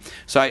 So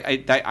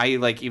I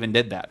like even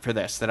did that for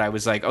this, that I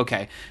was like,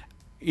 okay,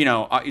 you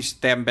know,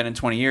 they haven't been in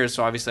 20 years,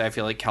 so obviously I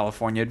feel like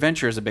California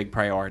Adventure is a big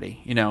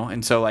priority, you know?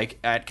 And so, like,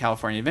 at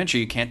California Adventure,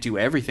 you can't do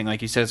everything.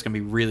 Like you said, it's going to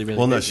be really, really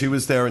busy. No, she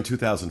was there in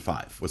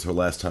 2005, was her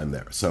last time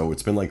there. So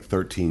it's been like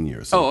 13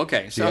 years. So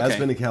okay. She has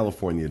been to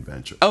California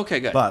Adventure. Okay,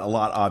 good. But a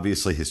lot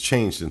obviously has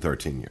changed in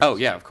 13 years. Oh,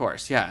 yeah, of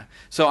course, yeah.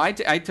 So I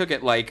took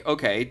it like,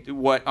 okay,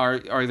 what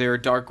are there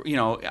dark, you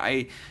know,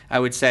 I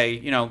would say,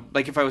 you know,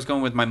 like if I was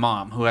going with my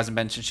mom, who hasn't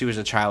been since she was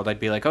a child,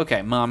 I'd be like,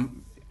 okay,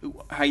 Mom,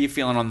 how you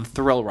feeling on the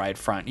thrill ride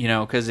front, you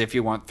know? Because if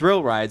you want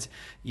thrill rides,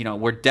 you know,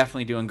 we're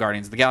definitely doing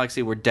Guardians of the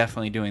Galaxy. We're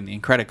definitely doing the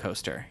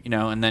Incredicoaster, you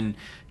know? And then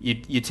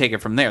you take it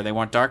from there. They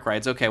want dark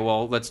rides. Okay,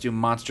 well, let's do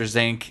Monsters,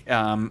 Inc.,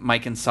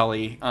 Mike and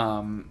Sully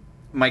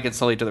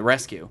to the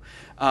rescue.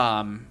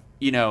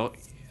 You know,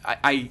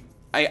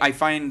 I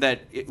find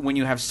that when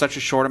you have such a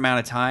short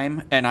amount of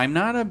time, and I'm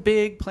not a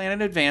big plan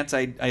in advance,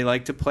 I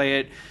like to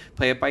play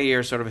it by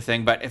ear sort of a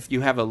thing, but if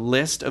you have a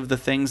list of the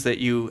things that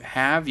you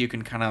have, you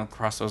can kind of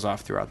cross those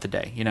off throughout the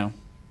day, you know?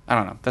 I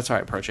don't know. That's how I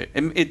approach it.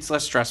 It's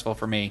less stressful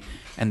for me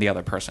and the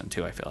other person,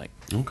 too, I feel like.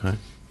 Okay.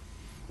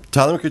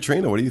 Tyler and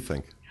Katrina, what do you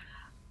think?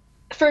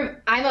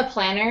 I'm a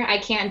planner. I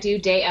can't do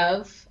day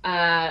of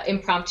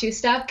impromptu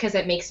stuff because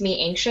it makes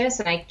me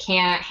anxious and I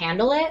can't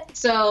handle it.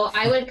 So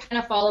I would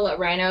kind of follow what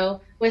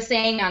Rhino was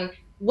saying on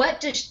what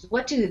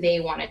do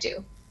they want to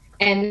do,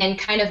 and then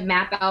kind of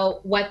map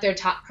out what their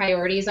top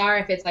priorities are.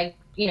 If it's like,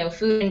 you know,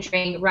 food and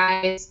drink,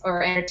 rides,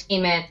 or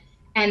entertainment,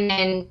 and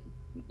then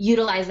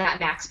utilize that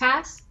Max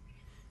Pass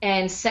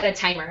and set a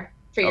timer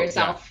for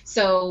yourself. Yeah.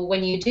 So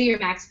when you do your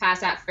Max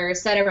Pass at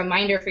first, set a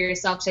reminder for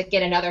yourself to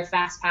get another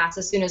Fast Pass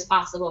as soon as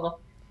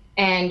possible,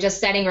 and just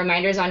setting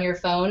reminders on your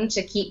phone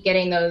to keep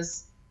getting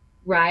those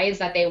rides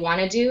that they want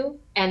to do.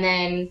 And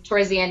then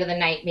towards the end of the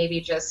night, maybe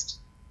just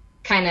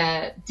kind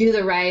of do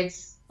the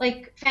rides.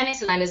 Like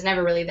Fantasyland is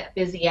never really that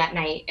busy at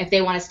night if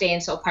they want to stay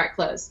until park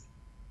close.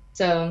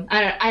 So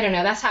I don't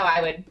know. That's how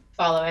I would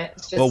follow it.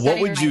 Just well, what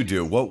would you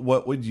do?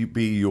 What would you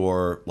be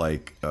your,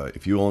 like,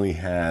 if you only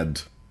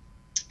had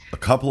a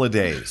couple of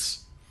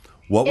days,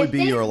 what would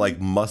be your like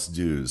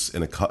must-dos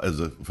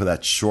for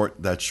that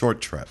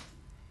short trip?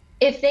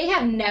 If they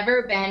have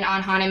never been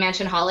on Haunted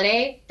Mansion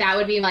Holiday, that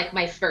would be like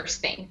my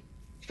first thing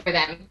for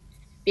them,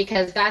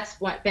 because that's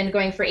been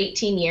going for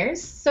 18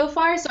 years so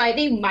far. So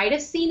they might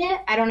have seen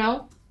it. I don't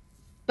know.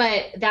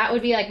 But that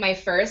would be like my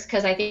first,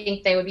 because I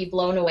think they would be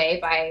blown away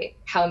by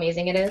how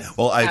amazing it is.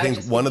 Well, I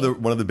think one of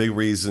the big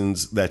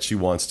reasons that she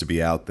wants to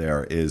be out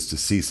there is to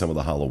see some of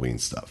the Halloween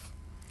stuff.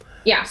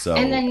 Yeah. So,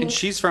 and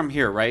she's from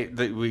here, right?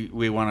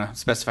 We want to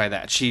specify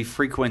that. She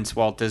frequents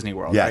Walt Disney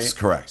World, yes, right?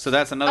 correct. So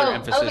that's another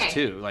emphasis,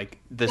 too. Like,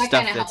 the that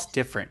stuff that's helps.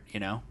 Different, you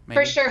know? Maybe.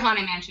 For sure,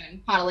 Haunted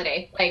Mansion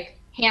Holiday. Like,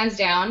 hands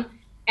down.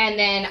 And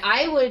then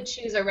I would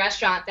choose a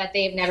restaurant that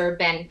they've never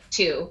been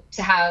to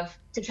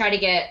try to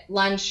get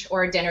lunch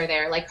or dinner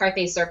there, like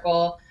Carthay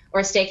Circle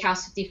or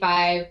Steakhouse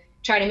 55.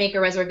 Try to make a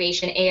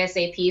reservation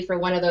ASAP for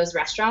one of those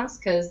restaurants,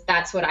 because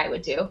that's what I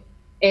would do,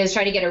 is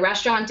try to get a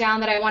restaurant down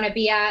that I want to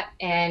be at.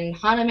 And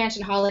Haunted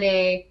Mansion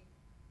Holiday,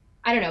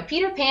 I don't know.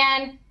 Peter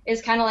Pan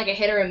is kind of like a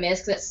hit or a miss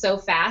because it's so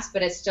fast,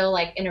 but it's still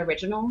like an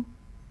original.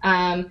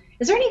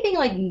 Is there anything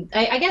like,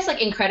 I guess like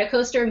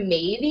Incredicoaster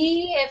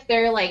maybe, if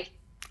they're like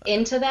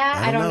into that?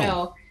 I don't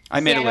know. I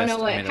made a list. I don't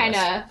know what kind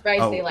of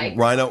rides they like.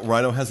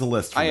 Rhino has a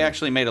list. I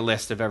actually made a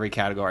list of every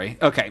category.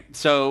 Okay,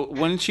 so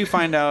once you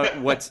find out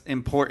what's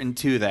important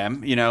to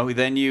them,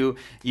 then you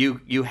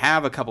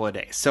have a couple of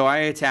days. So I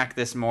attack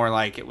this more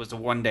like it was a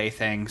 1-day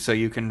thing, so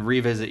you can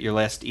revisit your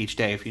list each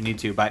day if you need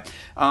to. But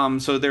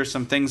so there's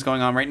some things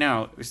going on right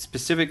now,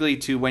 specifically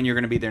to when you're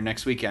going to be there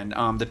next weekend.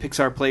 The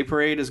Pixar Play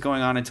Parade is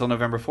going on until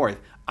November 4th.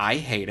 I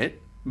hate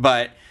it,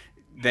 but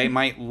they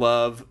might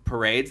love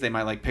parades. They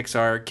might like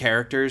Pixar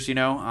characters,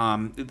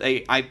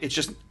 It's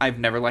just I've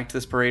never liked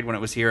this parade when it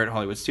was here at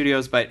Hollywood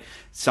Studios, but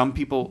some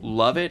people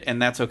love it,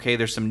 and that's okay.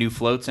 There's some new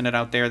floats in it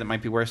out there that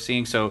might be worth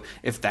seeing. So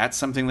if that's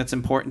something that's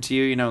important to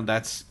you,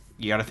 that's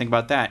you got to think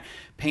about that.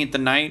 Paint the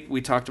Night.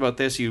 We talked about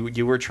this.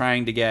 You were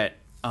trying to get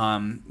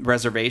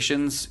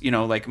reservations,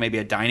 like maybe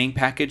a dining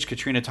package.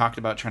 Katrina talked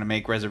about trying to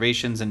make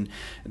reservations, and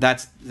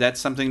that's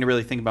something to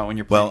really think about when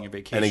you're planning your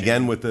vacation. And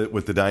again, with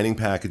the dining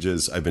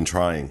packages, I've been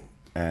trying,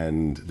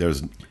 and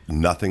there's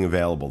nothing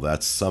available.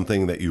 That's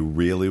something that you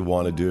really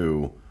want to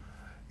do,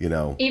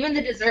 Even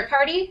the dessert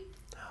party?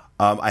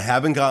 I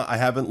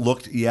haven't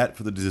looked yet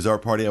for the dessert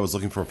party. I was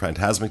looking for a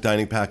Fantasmic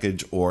dining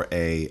package or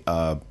a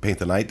Paint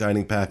the Night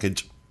dining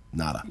package.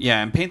 Nada.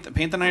 Yeah, and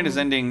Paint the Night is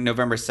ending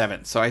November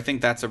 7th. So I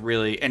think that's a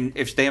really, and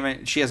if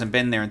she hasn't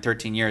been there in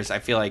 13 years, I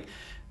feel like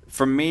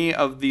for me,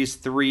 of these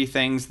three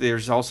things,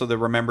 there's also the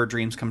Remember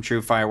Dreams Come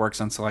True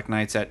fireworks on select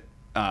nights at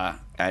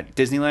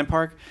Disneyland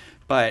Park.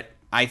 But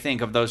I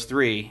think of those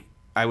three,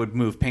 I would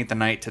move Paint the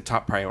Night to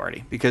top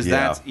priority, because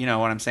that's, what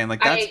I'm saying?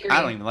 Like, I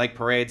don't even like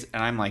parades,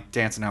 and I'm like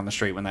dancing down the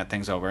street when that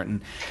thing's over.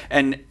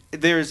 And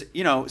there's,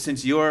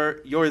 since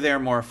you're there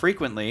more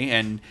frequently,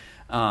 and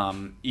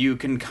you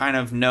can kind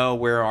of know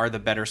where are the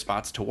better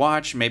spots to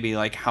watch, maybe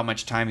like how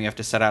much time you have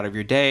to set out of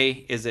your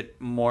day. Is it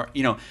more,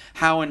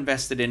 how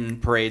invested in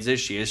parades is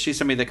she? Is she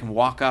somebody that can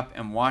walk up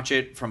and watch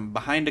it from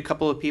behind a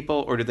couple of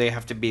people, or do they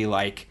have to be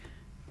like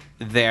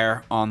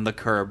there on the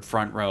curb,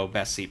 front row,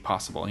 best seat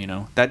possible?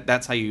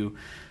 That's how you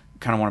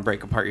kind of want to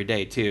break apart your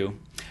day too.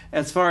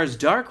 As far as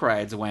dark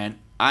rides went,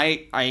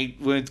 I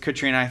with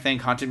Katrina, I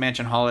think Haunted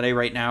Mansion Holiday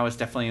right now is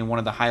definitely one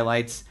of the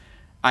highlights.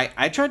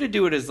 I tried to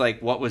do it as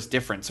like what was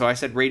different. So I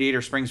said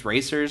Radiator Springs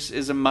Racers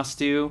is a must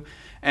do,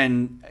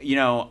 and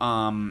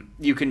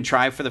you can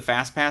try for the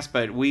Fast Pass,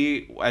 but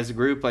we as a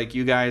group, like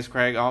you guys,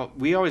 Craig,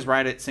 we always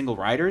ride at single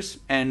riders,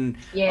 and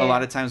a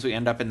lot of times we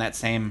end up in that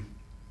same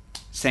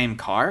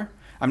car.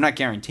 I'm not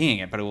guaranteeing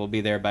it, but it will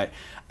be there. But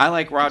I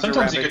like Roger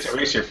Sometimes Rabbit's. you get to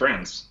race your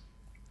friends.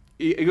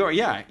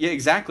 Yeah,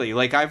 exactly.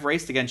 Like I've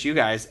raced against you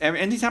guys.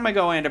 Anytime I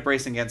go, I end up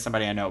racing against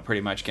somebody I know,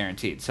 pretty much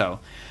guaranteed. So,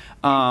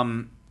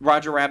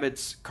 Roger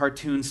Rabbit's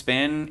Cartoon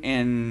Spin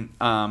in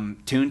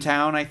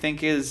Toontown, I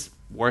think, is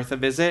worth a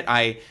visit.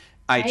 I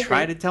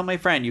try to tell my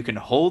friend you can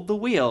hold the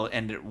wheel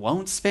and it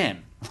won't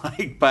spin.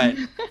 But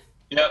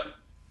Yep.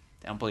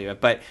 Don't believe it.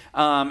 But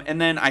and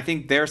then I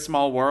think Their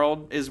Small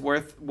World is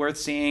worth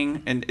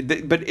seeing.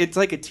 But it's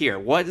like a tier.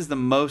 What is the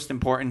most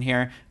important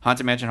here?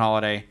 Haunted Mansion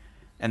Holiday,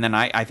 and then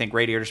I think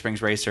Radiator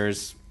Springs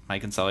Racers.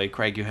 Mike and Sully,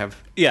 Craig, you have.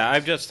 Yeah,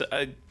 I've just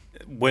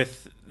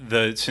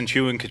since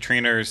you and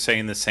Katrina are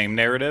saying the same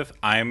narrative,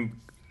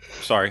 I'm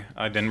sorry,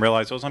 I didn't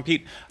realize I was on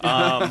Pete.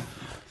 My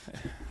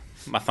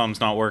thumb's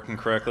not working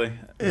correctly.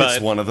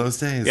 It's one of those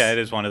days. Yeah, it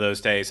is one of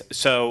those days.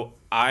 So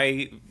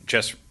I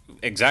just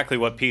exactly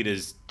what Pete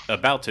is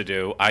about to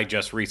do. I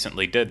just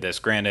recently did this.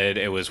 Granted,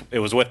 it was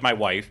with my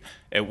wife.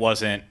 It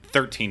wasn't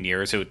 13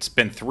 years. It's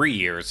been 3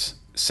 years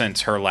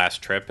since her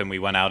last trip, and we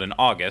went out in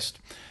August.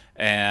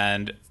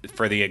 And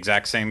for the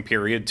exact same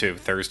period too,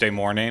 Thursday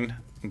morning,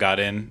 got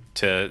in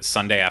to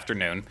Sunday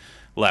afternoon,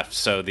 left.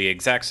 So the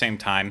exact same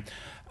time,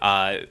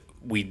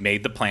 we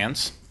made the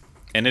plans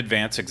in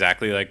advance,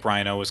 exactly like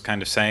Rhino was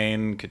kind of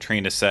saying.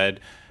 Katrina said,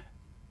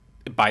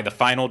 by the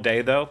final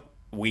day, though,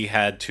 we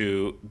had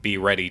to be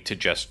ready to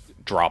just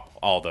drop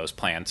all those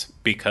plans,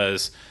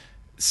 because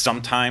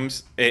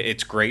sometimes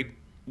it's great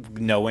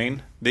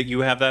knowing that you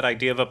have that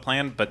idea of a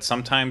plan, but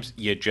sometimes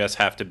you just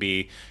have to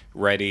be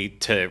ready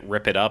to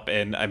rip it up.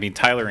 And I mean,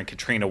 Tyler and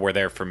Katrina were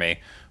there for me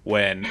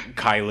when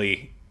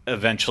Kylie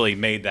eventually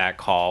made that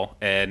call,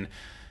 and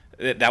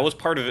that was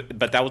part of it,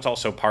 but that was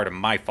also part of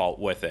my fault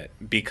with it,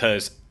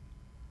 because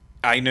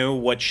I knew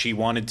what she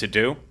wanted to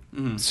do.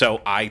 Mm-hmm.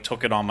 So I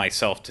took it on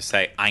myself to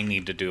say, I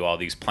need to do all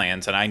these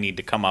plans, and I need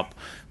to come up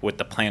with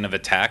the plan of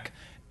attack.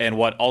 And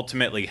what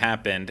ultimately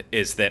happened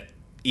is that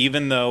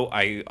even though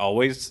I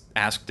always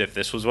asked if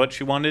this was what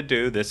she wanted to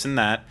do, this and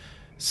that,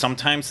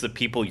 sometimes the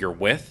people you're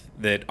with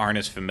that aren't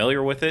as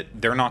familiar with it,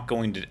 they're not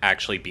going to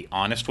actually be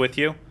honest with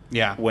you.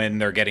 Yeah. When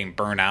they're getting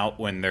burnt out,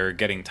 when they're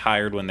getting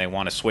tired, when they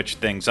want to switch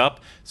things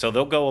up. So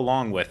they'll go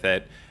along with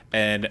it.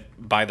 And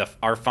by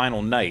our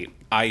final night,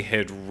 I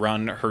had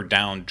run her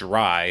down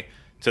dry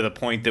to the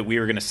point that we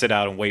were going to sit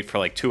out and wait for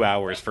like 2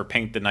 hours for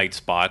Paint the Night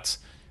spots.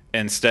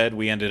 Instead,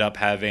 we ended up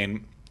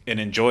having an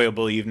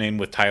enjoyable evening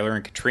with Tyler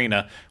and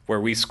Katrina,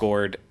 where we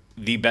scored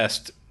the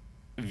best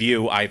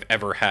view I've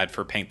ever had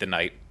for Paint the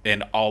Night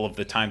in all of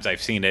the times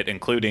I've seen it,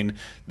 including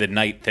the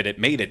night that it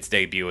made its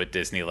debut at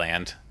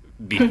Disneyland.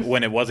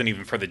 when it wasn't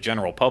even for the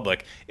general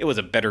public, it was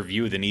a better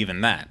view than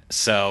even that.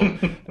 So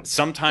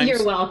sometimes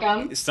you're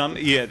welcome.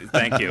 Yeah,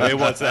 thank you. It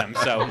was them.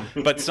 So,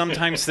 but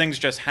sometimes things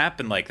just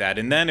happen like that.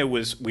 And then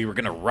we were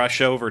going to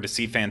rush over to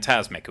see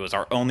Fantasmic. It was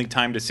our only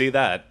time to see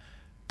that.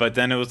 But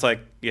then it was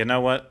like, you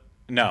know what?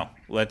 No,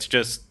 let's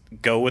just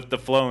go with the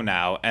flow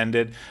now.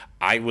 And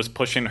I was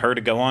pushing her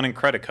to go on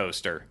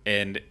Incredicoaster,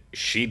 and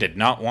she did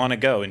not want to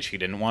go, and she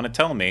didn't want to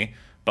tell me.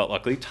 But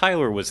luckily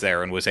Tyler was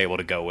there and was able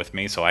to go with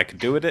me, so I could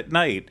do it at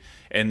night.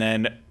 And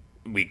then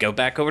we go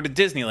back over to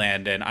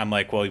Disneyland, and I'm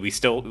like, well, we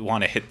still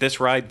want to hit this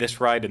ride,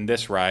 and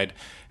this ride.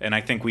 And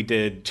I think we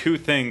did 2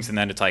 things, and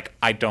then it's like,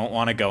 I don't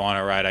want to go on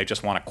a ride. I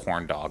just want a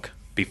corn dog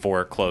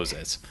before it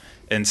closes.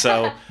 And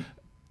so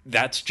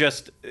that's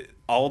just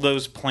all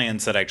those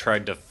plans that I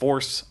tried to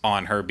force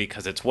on her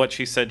because it's what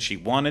she said she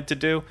wanted to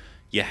do.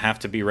 You have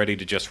to be ready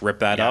to just rip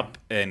that up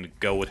and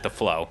go with the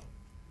flow.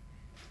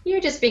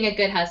 You're just being a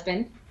good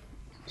husband.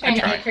 Trying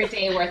to make her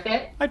day worth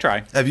it. I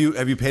try. Have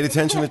you paid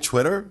attention to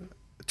Twitter?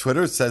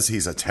 Twitter says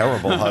he's a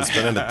terrible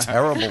husband and a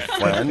terrible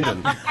friend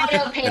and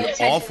an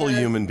awful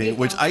human being,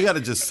 which I got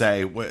to just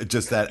say,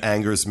 just that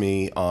angers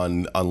me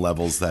on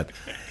levels that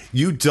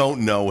you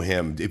don't know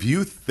him. If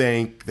you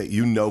think that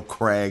you know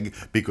Craig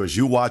because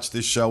you watch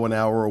this show an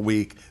hour a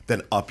week,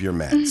 then up your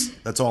meds.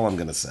 That's all I'm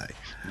going to say.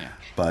 Yeah.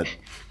 But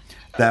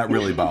that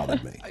really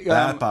bothered me.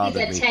 That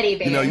bothered me. Teddy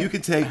bear. You know, you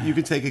can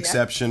take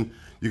exception.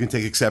 You can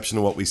take exception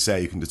to what we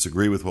say. You can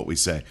disagree with what we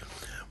say.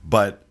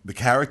 But the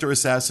character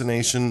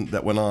assassination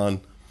that went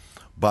on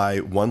by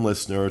one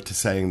listener to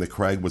saying that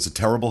Craig was a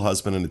terrible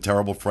husband and a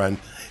terrible friend,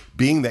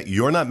 being that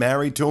you're not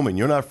married to him and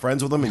you're not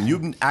friends with him and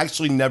you've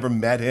actually never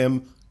met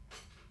him,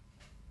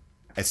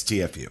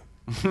 STFU.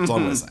 That's all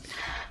I'm going to say.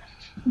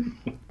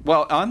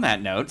 Well, on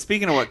that note,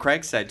 speaking of what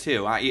Craig said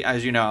too,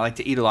 as you know, I like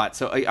to eat a lot.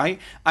 So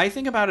I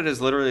think about it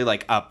as literally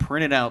like a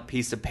printed out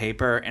piece of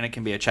paper, and it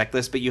can be a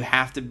checklist, but you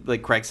have to,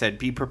 like Craig said,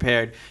 be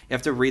prepared. You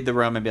have to read the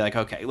room and be like,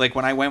 okay. Like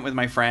when I went with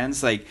my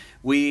friends, like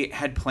we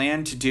had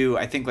planned to do,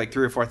 I think like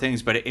 3 or 4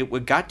 things, but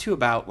it got to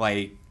about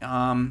like,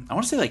 I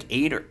want to say like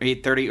 8 or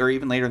 8:30 or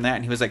even later than that.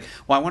 And he was like,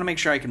 well, I want to make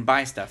sure I can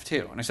buy stuff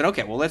too. And I said,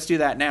 okay, well, let's do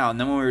that now. And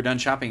then when we were done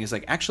shopping, he's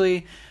like,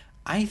 actually,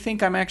 I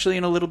think I'm actually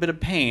in a little bit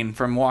of pain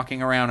from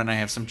walking around and I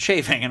have some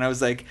chafing. And I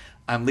was like,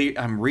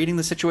 I'm reading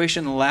the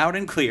situation loud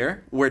and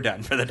clear. We're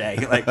done for the day.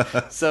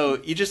 Like, so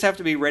you just have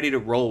to be ready to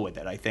roll with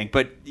it, I think.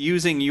 But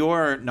using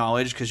your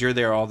knowledge, because you're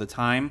there all the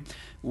time,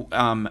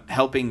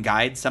 helping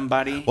guide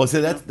somebody. Well,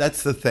 so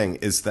that's the thing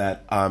is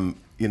that,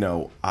 you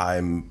know, I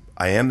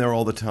am there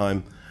all the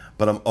time,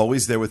 but I'm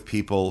always there with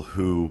people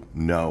who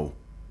know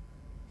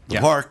the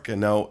park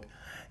and know.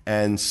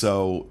 And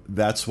so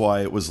that's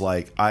why it was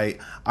like, I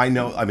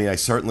know, I mean, I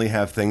certainly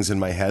have things in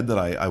my head that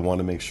I want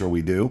to make sure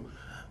we do.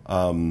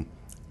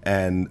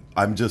 And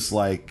I'm just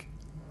like,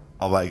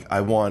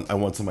 I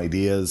want some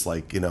ideas,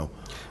 like, you know,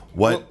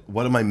 what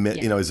am I,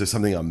 you know, is there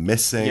something I'm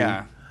missing?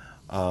 Yeah.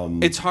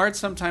 It's hard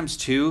sometimes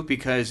too,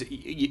 because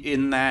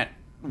in that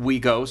we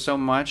go so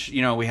much,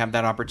 you know, we have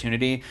that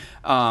opportunity.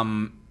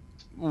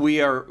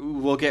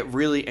 We'll get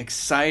really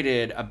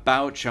excited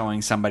about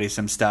showing somebody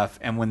some stuff,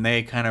 and when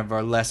they kind of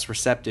are less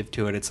receptive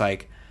to it, it's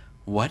like,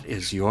 what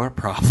is your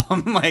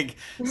problem? Like,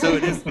 so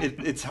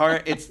it's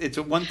hard. It's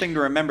one thing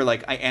to remember,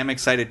 like, I am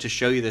excited to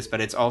show you this, but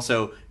it's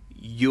also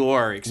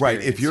your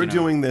experience. Right. If you're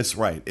doing this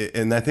right,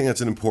 and I think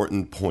that's an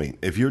important point.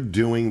 If you're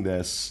doing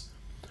this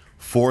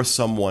for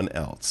someone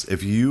else,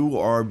 if you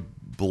are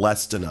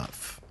blessed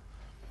enough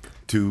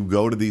to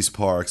go to these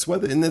parks,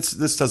 and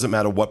this doesn't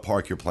matter what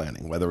park you're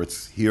planning, whether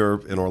it's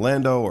here in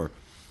Orlando or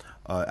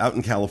out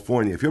in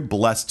California, if you're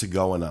blessed to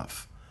go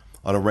enough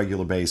on a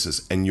regular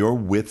basis and you're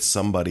with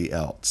somebody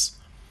else,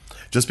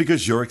 just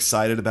because you're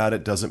excited about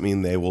it doesn't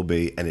mean they will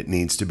be, and it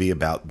needs to be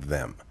about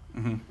them.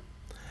 Mm-hmm.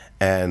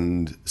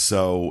 And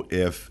so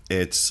if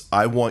it's,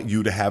 I want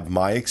you to have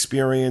my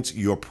experience,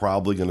 you're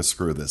probably going to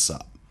screw this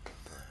up.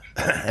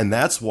 And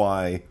that's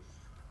why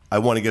I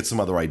want to get some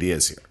other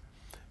ideas here.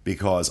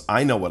 Because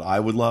I know what I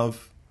would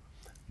love,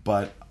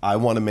 but I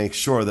want to make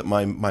sure that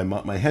my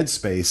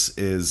headspace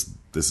is,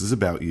 this is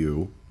about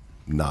you,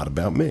 not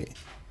about me.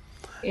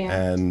 Yeah.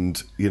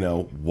 And, you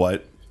know,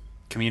 what...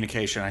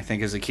 Communication, I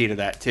think, is a key to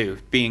that, too.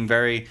 Being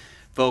very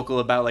vocal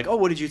about, like, oh,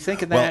 what did you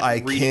think of that? Well,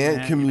 I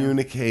can't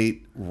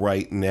communicate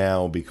right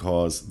now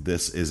because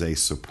this is a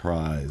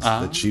surprise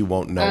that she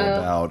won't know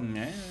about.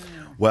 Yeah.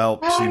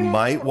 Well, she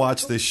might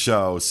watch this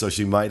show, so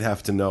she might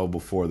have to know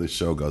before the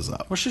show goes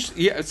up. Well,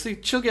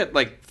 she'll get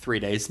like 3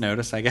 days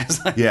notice, I guess.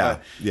 Yeah.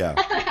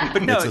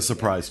 But no, it's a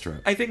surprise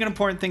trip. I think an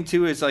important thing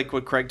too is like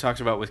what Craig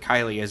talks about with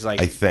Kylie is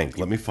like. I think.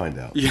 Let me find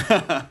out.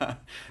 Yeah.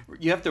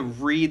 You have to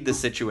read the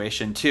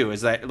situation too. Is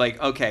that like,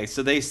 okay,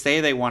 so they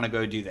say they want to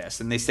go do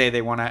this, and they say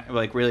they want to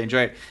like really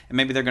enjoy it, and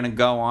maybe they're going to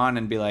go on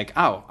and be like,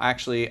 oh,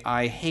 actually,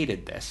 I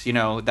hated this. You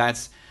know,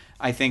 that's.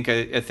 I think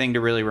a thing to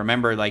really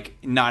remember, like,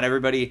 not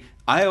everybody...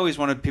 I always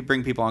want to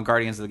bring people on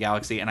Guardians of the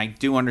Galaxy, and I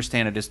do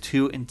understand it is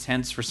too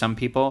intense for some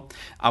people.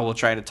 I will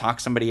try to talk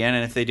somebody in,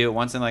 and if they do it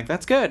once, and like,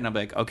 that's good. And I'll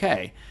be like,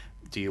 okay.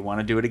 do you want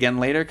to do it again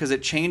later? Because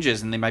it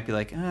changes, and they might be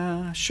like,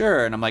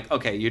 sure. And I'm like,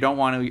 okay, you don't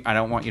want to. I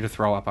don't want you to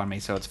throw up on me,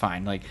 so it's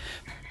fine. Like,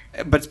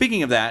 but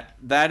speaking of that,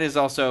 that is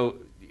also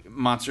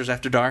Monsters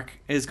After Dark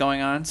is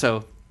going on,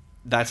 so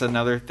that's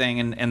another thing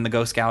in the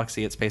Ghost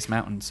Galaxy at Space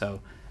Mountain.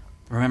 So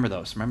remember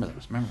those when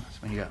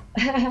you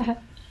go.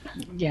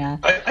 Yeah.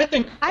 I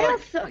think. I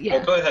also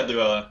go ahead,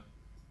 Luella.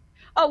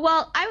 Oh,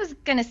 well, I was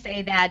going to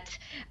say that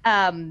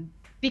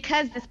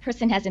because this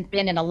person hasn't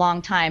been in a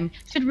long time,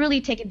 should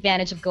really take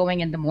advantage of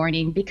going in the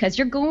morning, because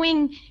you're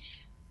going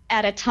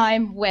at a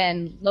time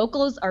when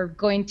locals are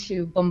going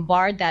to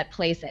bombard that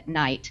place at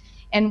night.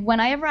 And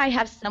whenever I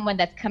have someone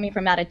that's coming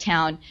from out of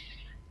town,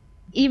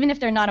 even if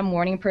they're not a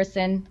morning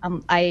person,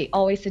 I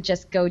always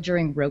suggest go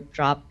during rope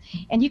drop.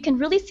 And you can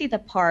really see the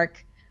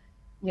park,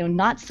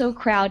 not so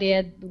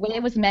crowded, the way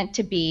it was meant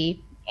to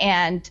be,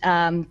 and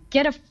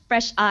get a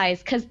fresh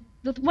eyes. Because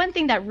the one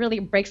thing that really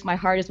breaks my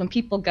heart is when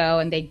people go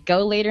and they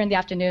go later in the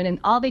afternoon and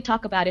all they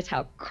talk about is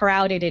how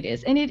crowded it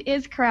is. And it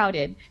is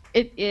crowded.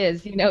 It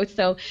is,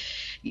 So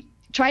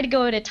try to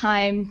go at a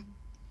time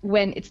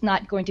when it's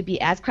not going to be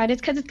as crowded,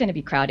 because it's going to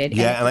be crowded.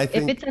 Yeah, and I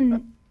think if it's a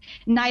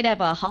night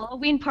of a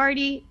Halloween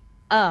party,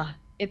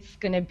 it's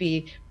going to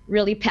be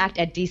really packed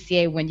at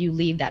DCA when you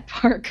leave that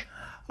park.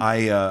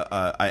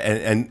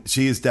 And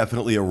she is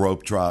definitely a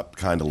rope drop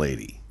kind of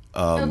lady.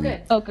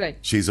 Good.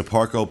 She's a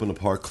park open, a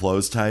park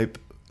closed type.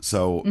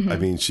 So, I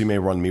mean, she may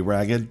run me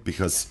ragged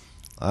because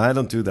I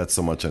don't do that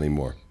so much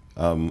anymore.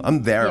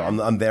 I'm there. Yeah.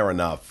 I'm there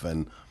enough.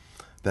 And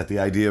that the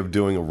idea of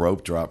doing a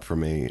rope drop for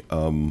me.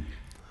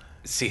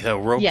 See, the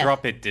rope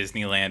drop at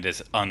Disneyland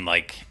is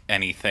unlike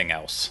anything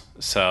else.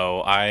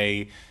 So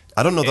I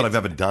don't know that I've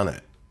ever done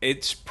it.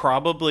 It's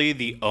probably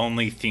the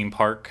only theme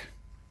park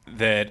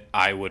that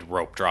I would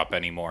rope drop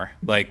anymore.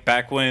 Like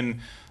back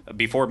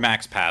before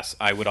Max Pass,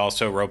 I would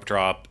also rope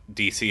drop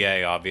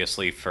DCA,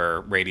 obviously,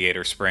 for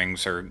Radiator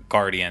Springs or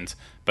Guardians.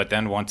 But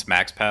then once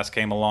Max Pass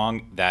came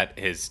along, that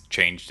has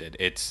changed it.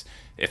 It's,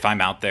 if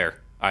I'm out there,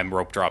 I'm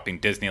rope dropping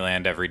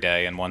Disneyland every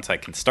day. And once I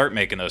can start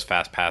making those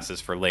fast passes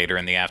for later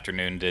in the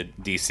afternoon to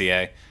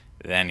DCA,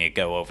 then you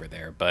go over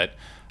there. But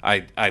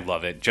I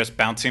love it. Just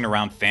bouncing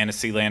around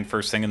Fantasyland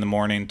first thing in the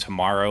morning,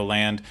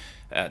 Tomorrowland,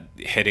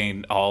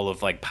 hitting all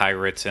of like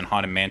Pirates and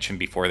Haunted Mansion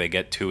before they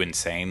get too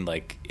insane.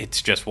 Like,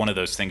 it's just one of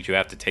those things you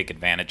have to take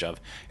advantage of.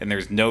 And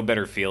there's no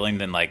better feeling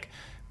than like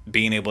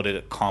being able to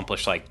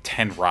accomplish like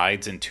 10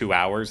 rides in 2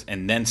 hours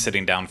and then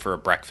sitting down for a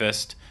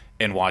breakfast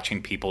and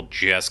watching people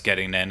just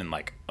getting in and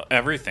like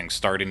everything's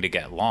starting to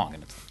get long.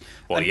 And it's,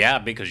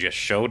 because you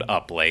showed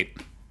up late.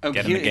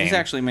 He's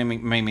actually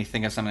made me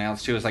think of something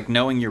else too. Is like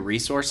knowing your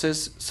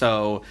resources.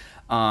 So,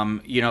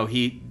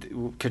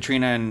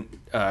 Katrina and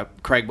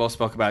Craig both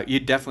spoke about,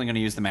 you're definitely going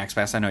to use the Max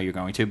Pass. I know you're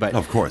going to, but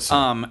of course.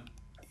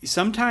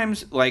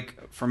 Sometimes,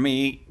 like for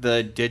me,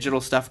 the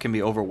digital stuff can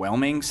be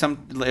overwhelming.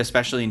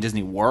 Especially in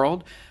Disney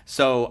World.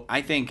 So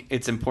I think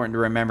it's important to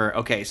remember.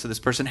 Okay, so this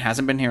person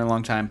hasn't been here a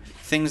long time.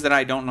 Things that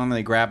I don't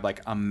normally grab,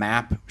 like a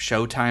map,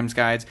 show times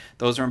guides,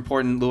 those are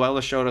important.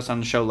 Luella showed us on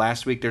the show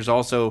last week. There's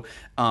also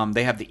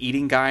they have the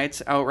eating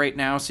guides out right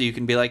now, so you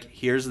can be like,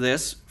 here's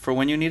this for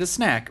when you need a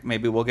snack.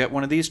 Maybe we'll get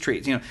one of these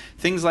treats.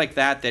 Things like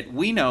that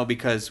we know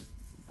because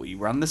we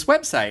run this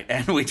website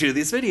and we do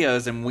these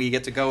videos and we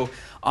get to go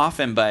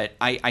often. But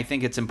I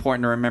think it's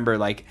important to remember,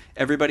 like,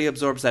 everybody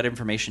absorbs that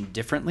information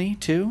differently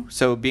too.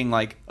 So being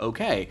like,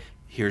 okay,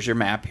 here's your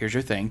map, here's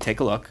your thing, take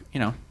a look,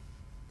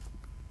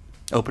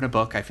 open a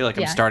book. I feel like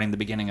I'm starting the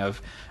beginning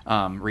of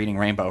reading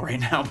Rainbow right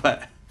now,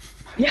 but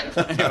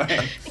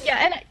anyway.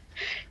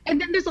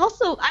 And then there's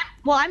also,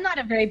 I'm not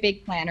a very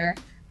big planner.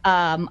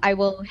 I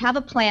will have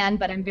a plan,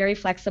 but I'm very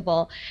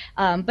flexible.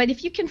 But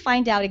if you can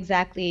find out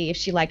exactly if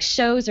she likes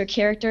shows or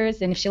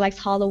characters, and if she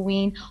likes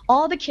Halloween,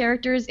 all the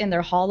characters in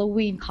their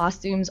Halloween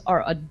costumes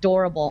are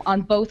adorable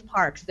on both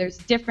parks. There's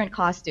different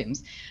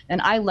costumes,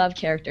 and I love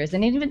characters.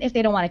 And even if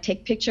they don't want to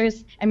take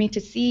pictures,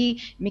 to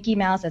see Mickey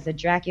Mouse as a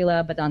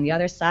Dracula, but on the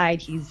other side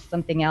he's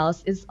something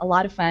else, is a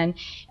lot of fun.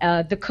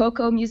 The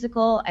Coco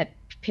musical at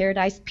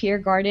Paradise Pier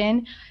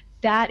Garden,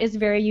 that is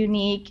very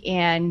unique,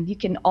 and you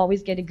can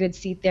always get a good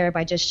seat there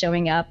by just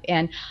showing up.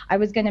 And I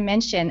was going to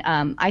mention,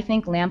 I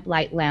think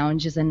Lamplight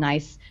Lounge is a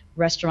nice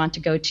restaurant to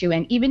go to.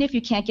 And even if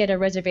you can't get a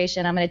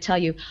reservation, I'm going to tell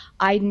you,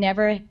 I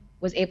never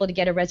was able to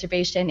get a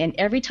reservation. And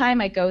every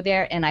time I go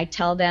there and I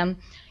tell them,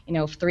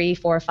 3,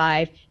 4,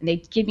 5, and they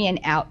give me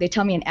they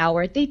tell me an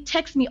hour. They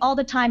text me all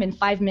the time in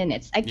 5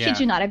 minutes. I kid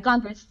you not. I've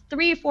gone there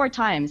 3 or 4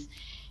 times,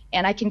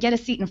 and I can get a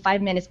seat in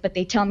 5 minutes, but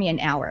they tell me an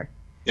hour.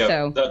 Yeah,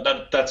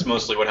 so, that's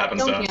mostly what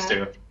happens to us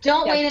too.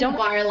 Don't wait in the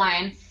bar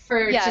line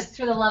just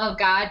for the love of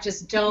God.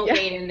 Just don't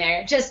wait in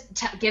there.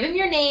 Just give him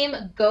your name.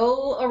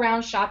 Go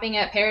around shopping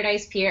at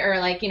Paradise Pier or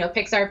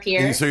Pixar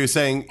Pier. And so you're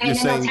saying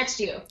they'll text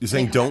you. You're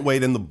saying don't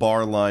wait in the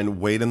bar line.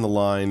 Wait in the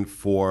line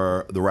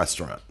for the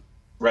restaurant.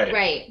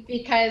 Right.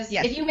 Because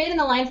if you wait in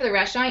the line for the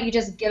restaurant, you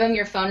just give them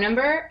your phone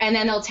number, and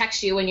then they'll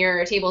text you when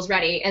your table's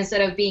ready,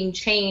 instead of being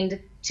chained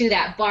to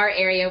that bar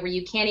area where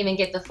you can't even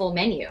get the full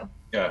menu.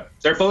 Yeah,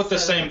 they're both the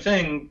same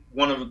thing.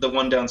 The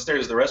one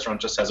downstairs, the restaurant,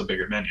 just has a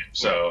bigger menu.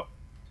 So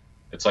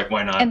It's like,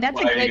 why not? And that's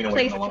why a great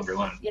place in a longer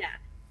line? yeah,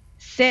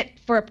 sit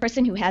for a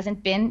person who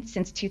hasn't been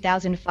since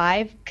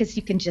 2005, because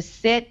you can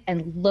just sit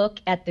and look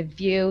at the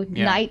view,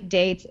 night,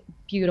 day. It's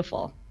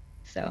beautiful.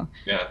 So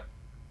yeah,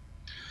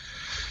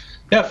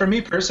 for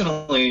me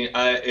personally,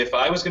 if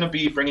I was going to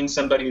be bringing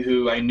somebody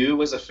who I knew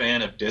was a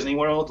fan of Disney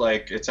World,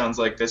 like it sounds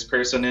like this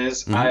person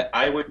is,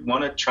 I would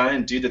want to try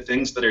and do the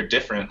things that are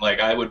different.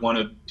 Like I would want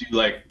to do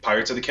like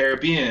Pirates of the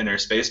Caribbean or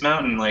Space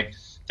Mountain, like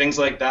things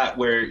like that,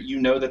 where you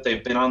know that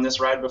they've been on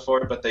this ride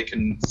before, but they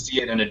can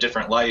see it in a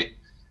different light.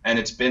 And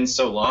it's been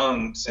so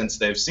long since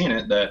they've seen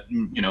it that,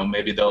 you know,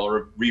 maybe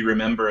they'll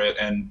remember it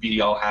and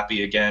be all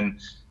happy again.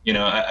 You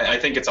know, I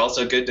think it's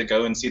also good to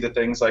go and see the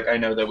things, like I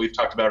know that we've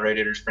talked about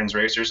Radiator Springs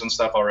Racers and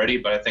stuff already,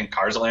 but I think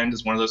Cars Land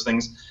is one of those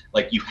things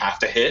like you have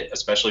to hit,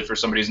 especially for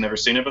somebody who's never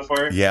seen it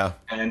before. Yeah.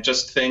 And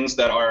just things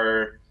that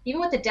are... Even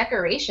with the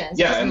decorations,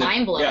 yeah, it's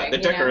mind-blowing. Yeah, the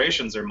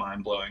decorations are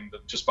mind-blowing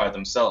just by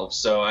themselves.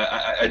 So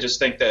I just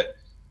think that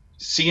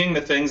seeing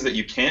the things that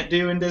you can't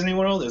do in Disney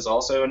World is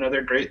also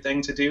another great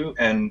thing to do.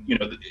 And, you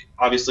know,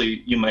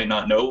 obviously you might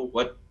not know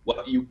what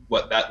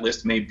that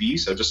list may be,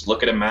 so just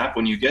look at a map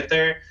when you get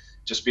there.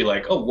 Just be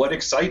like, oh, what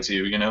excites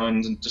you, you know,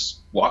 and just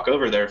walk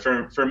over there.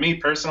 For me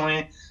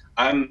personally,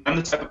 I'm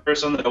the type of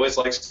person that always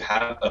likes to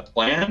have a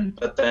plan,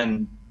 but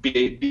then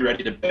be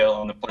ready to bail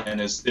on the plan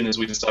as soon as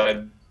we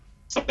decide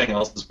something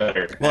else is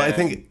better. Well, I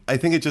think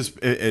it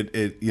just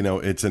you know,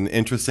 it's an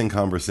interesting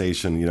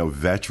conversation. You know,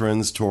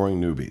 veterans touring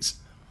newbies,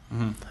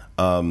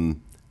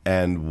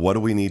 and what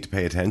do we need to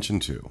pay attention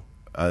to?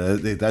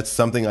 That's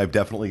something I've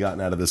definitely gotten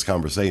out of this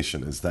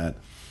conversation. Is that,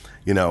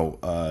 you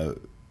know,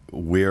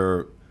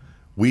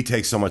 we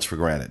take so much for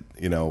granted.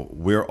 You know,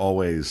 we're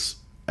always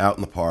out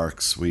in the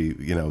parks.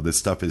 You know, this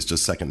stuff is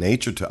just second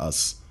nature to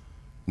us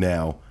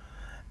now.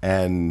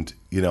 And,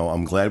 you know,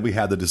 I'm glad we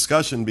had the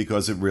discussion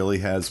because it really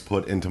has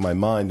put into my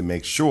mind to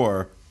make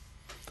sure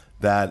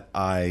that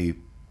I'm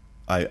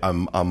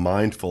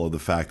mindful of the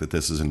fact that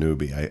this is a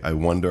newbie. I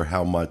wonder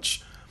how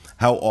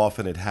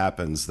often it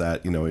happens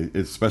that, you know,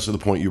 especially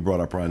the point you brought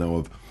up, Rhino,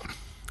 of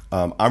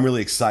I'm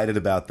really excited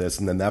about this,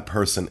 and then that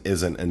person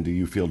isn't, and do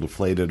you feel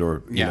deflated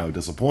or you know,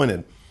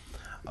 disappointed?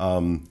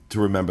 To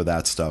remember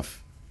that stuff.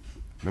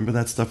 Remember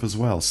that stuff as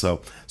well.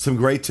 So some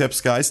great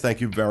tips, guys.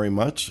 Thank you very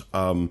much.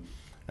 And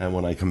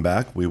when I come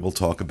back, we will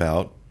talk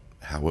about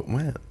how it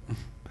went.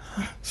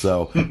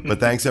 So, but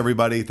thanks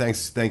everybody.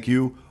 Thank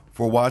you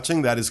for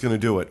watching. That is going to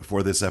do it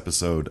for this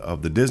episode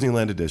of the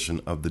Disneyland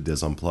edition of the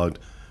Diz Unplugged.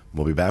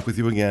 We'll be back with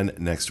you again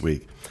next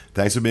week.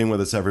 Thanks for being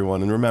with us,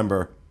 everyone. And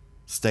remember,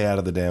 stay out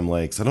of the damn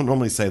lakes. I don't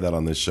normally say that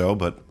on this show,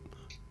 but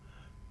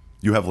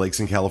you have lakes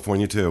in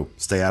California too.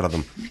 Stay out of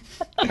them.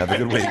 Have a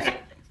good week.